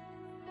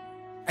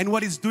and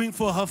what He's doing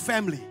for her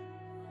family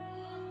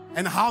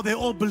and how they're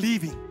all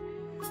believing.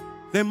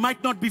 They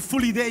might not be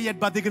fully there yet,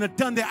 but they're going to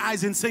turn their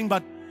eyes and saying,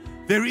 but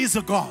there is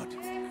a God.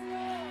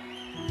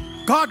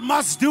 God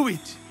must do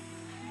it.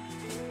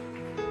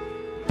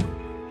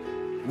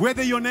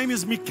 Whether your name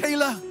is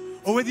Michaela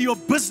or whether you're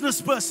a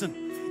business person,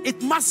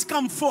 it must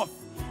come forth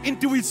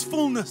into its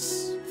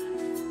fullness.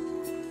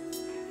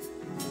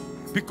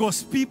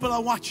 Because people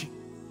are watching.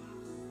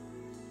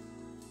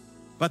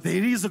 But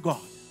there is a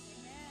God.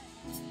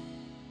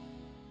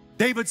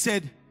 David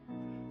said,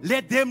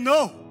 let them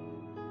know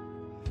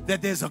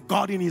that there's a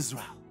God in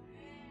Israel.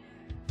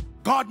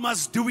 God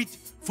must do it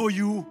for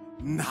you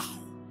now.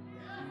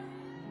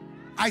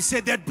 I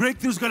said that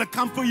breakthrough is going to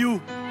come for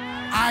you.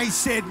 I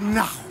said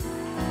now.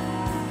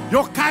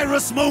 Your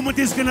Kairos moment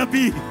is going to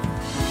be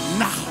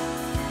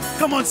now.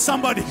 Come on,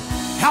 somebody.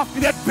 Help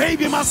me. That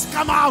baby must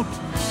come out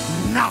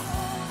now.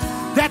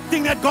 That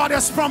thing that God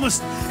has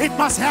promised, it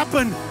must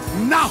happen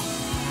now.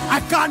 I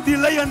can't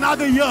delay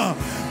another year.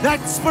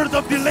 That spirit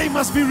of delay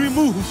must be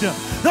removed.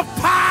 The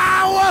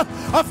power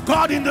of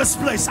God in this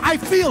place. I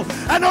feel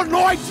an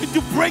anointing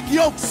to break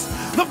yokes.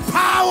 The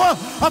power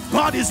of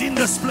God is in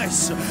this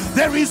place.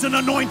 There is an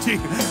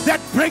anointing. That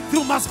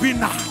breakthrough must be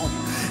now.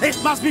 It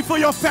must be for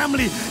your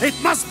family.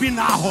 It must be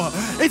now.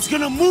 It's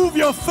going to move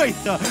your faith.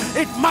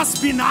 It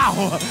must be now.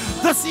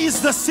 This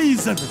is the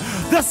season.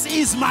 This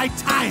is my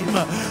time.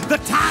 The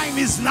time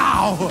is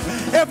now.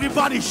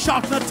 Everybody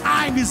shout, the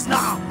time is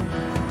now.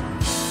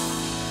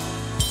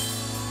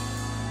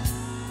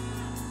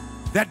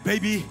 That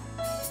baby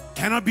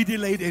cannot be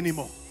delayed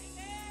anymore.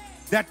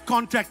 That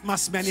contract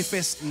must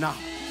manifest now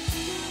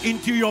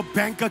into your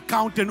bank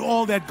account and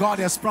all that God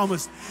has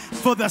promised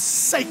for the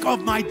sake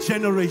of my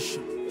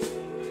generation.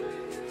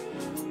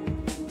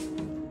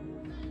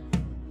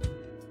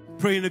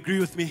 Pray and agree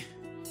with me.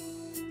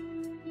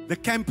 The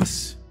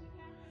campus,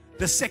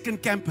 the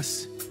second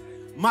campus,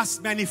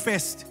 must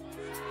manifest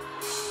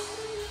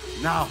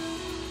now.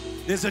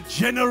 There's a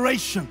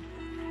generation.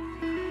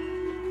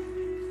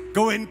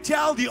 Go and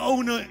tell the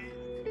owner,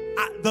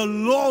 the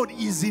Lord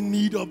is in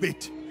need of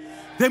it.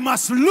 They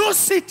must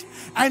loose it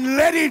and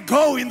let it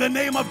go in the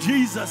name of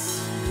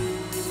Jesus.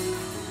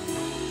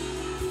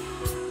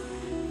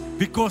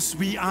 Because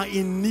we are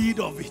in need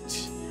of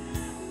it.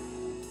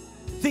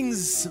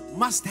 Things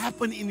must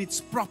happen in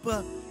its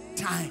proper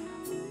time.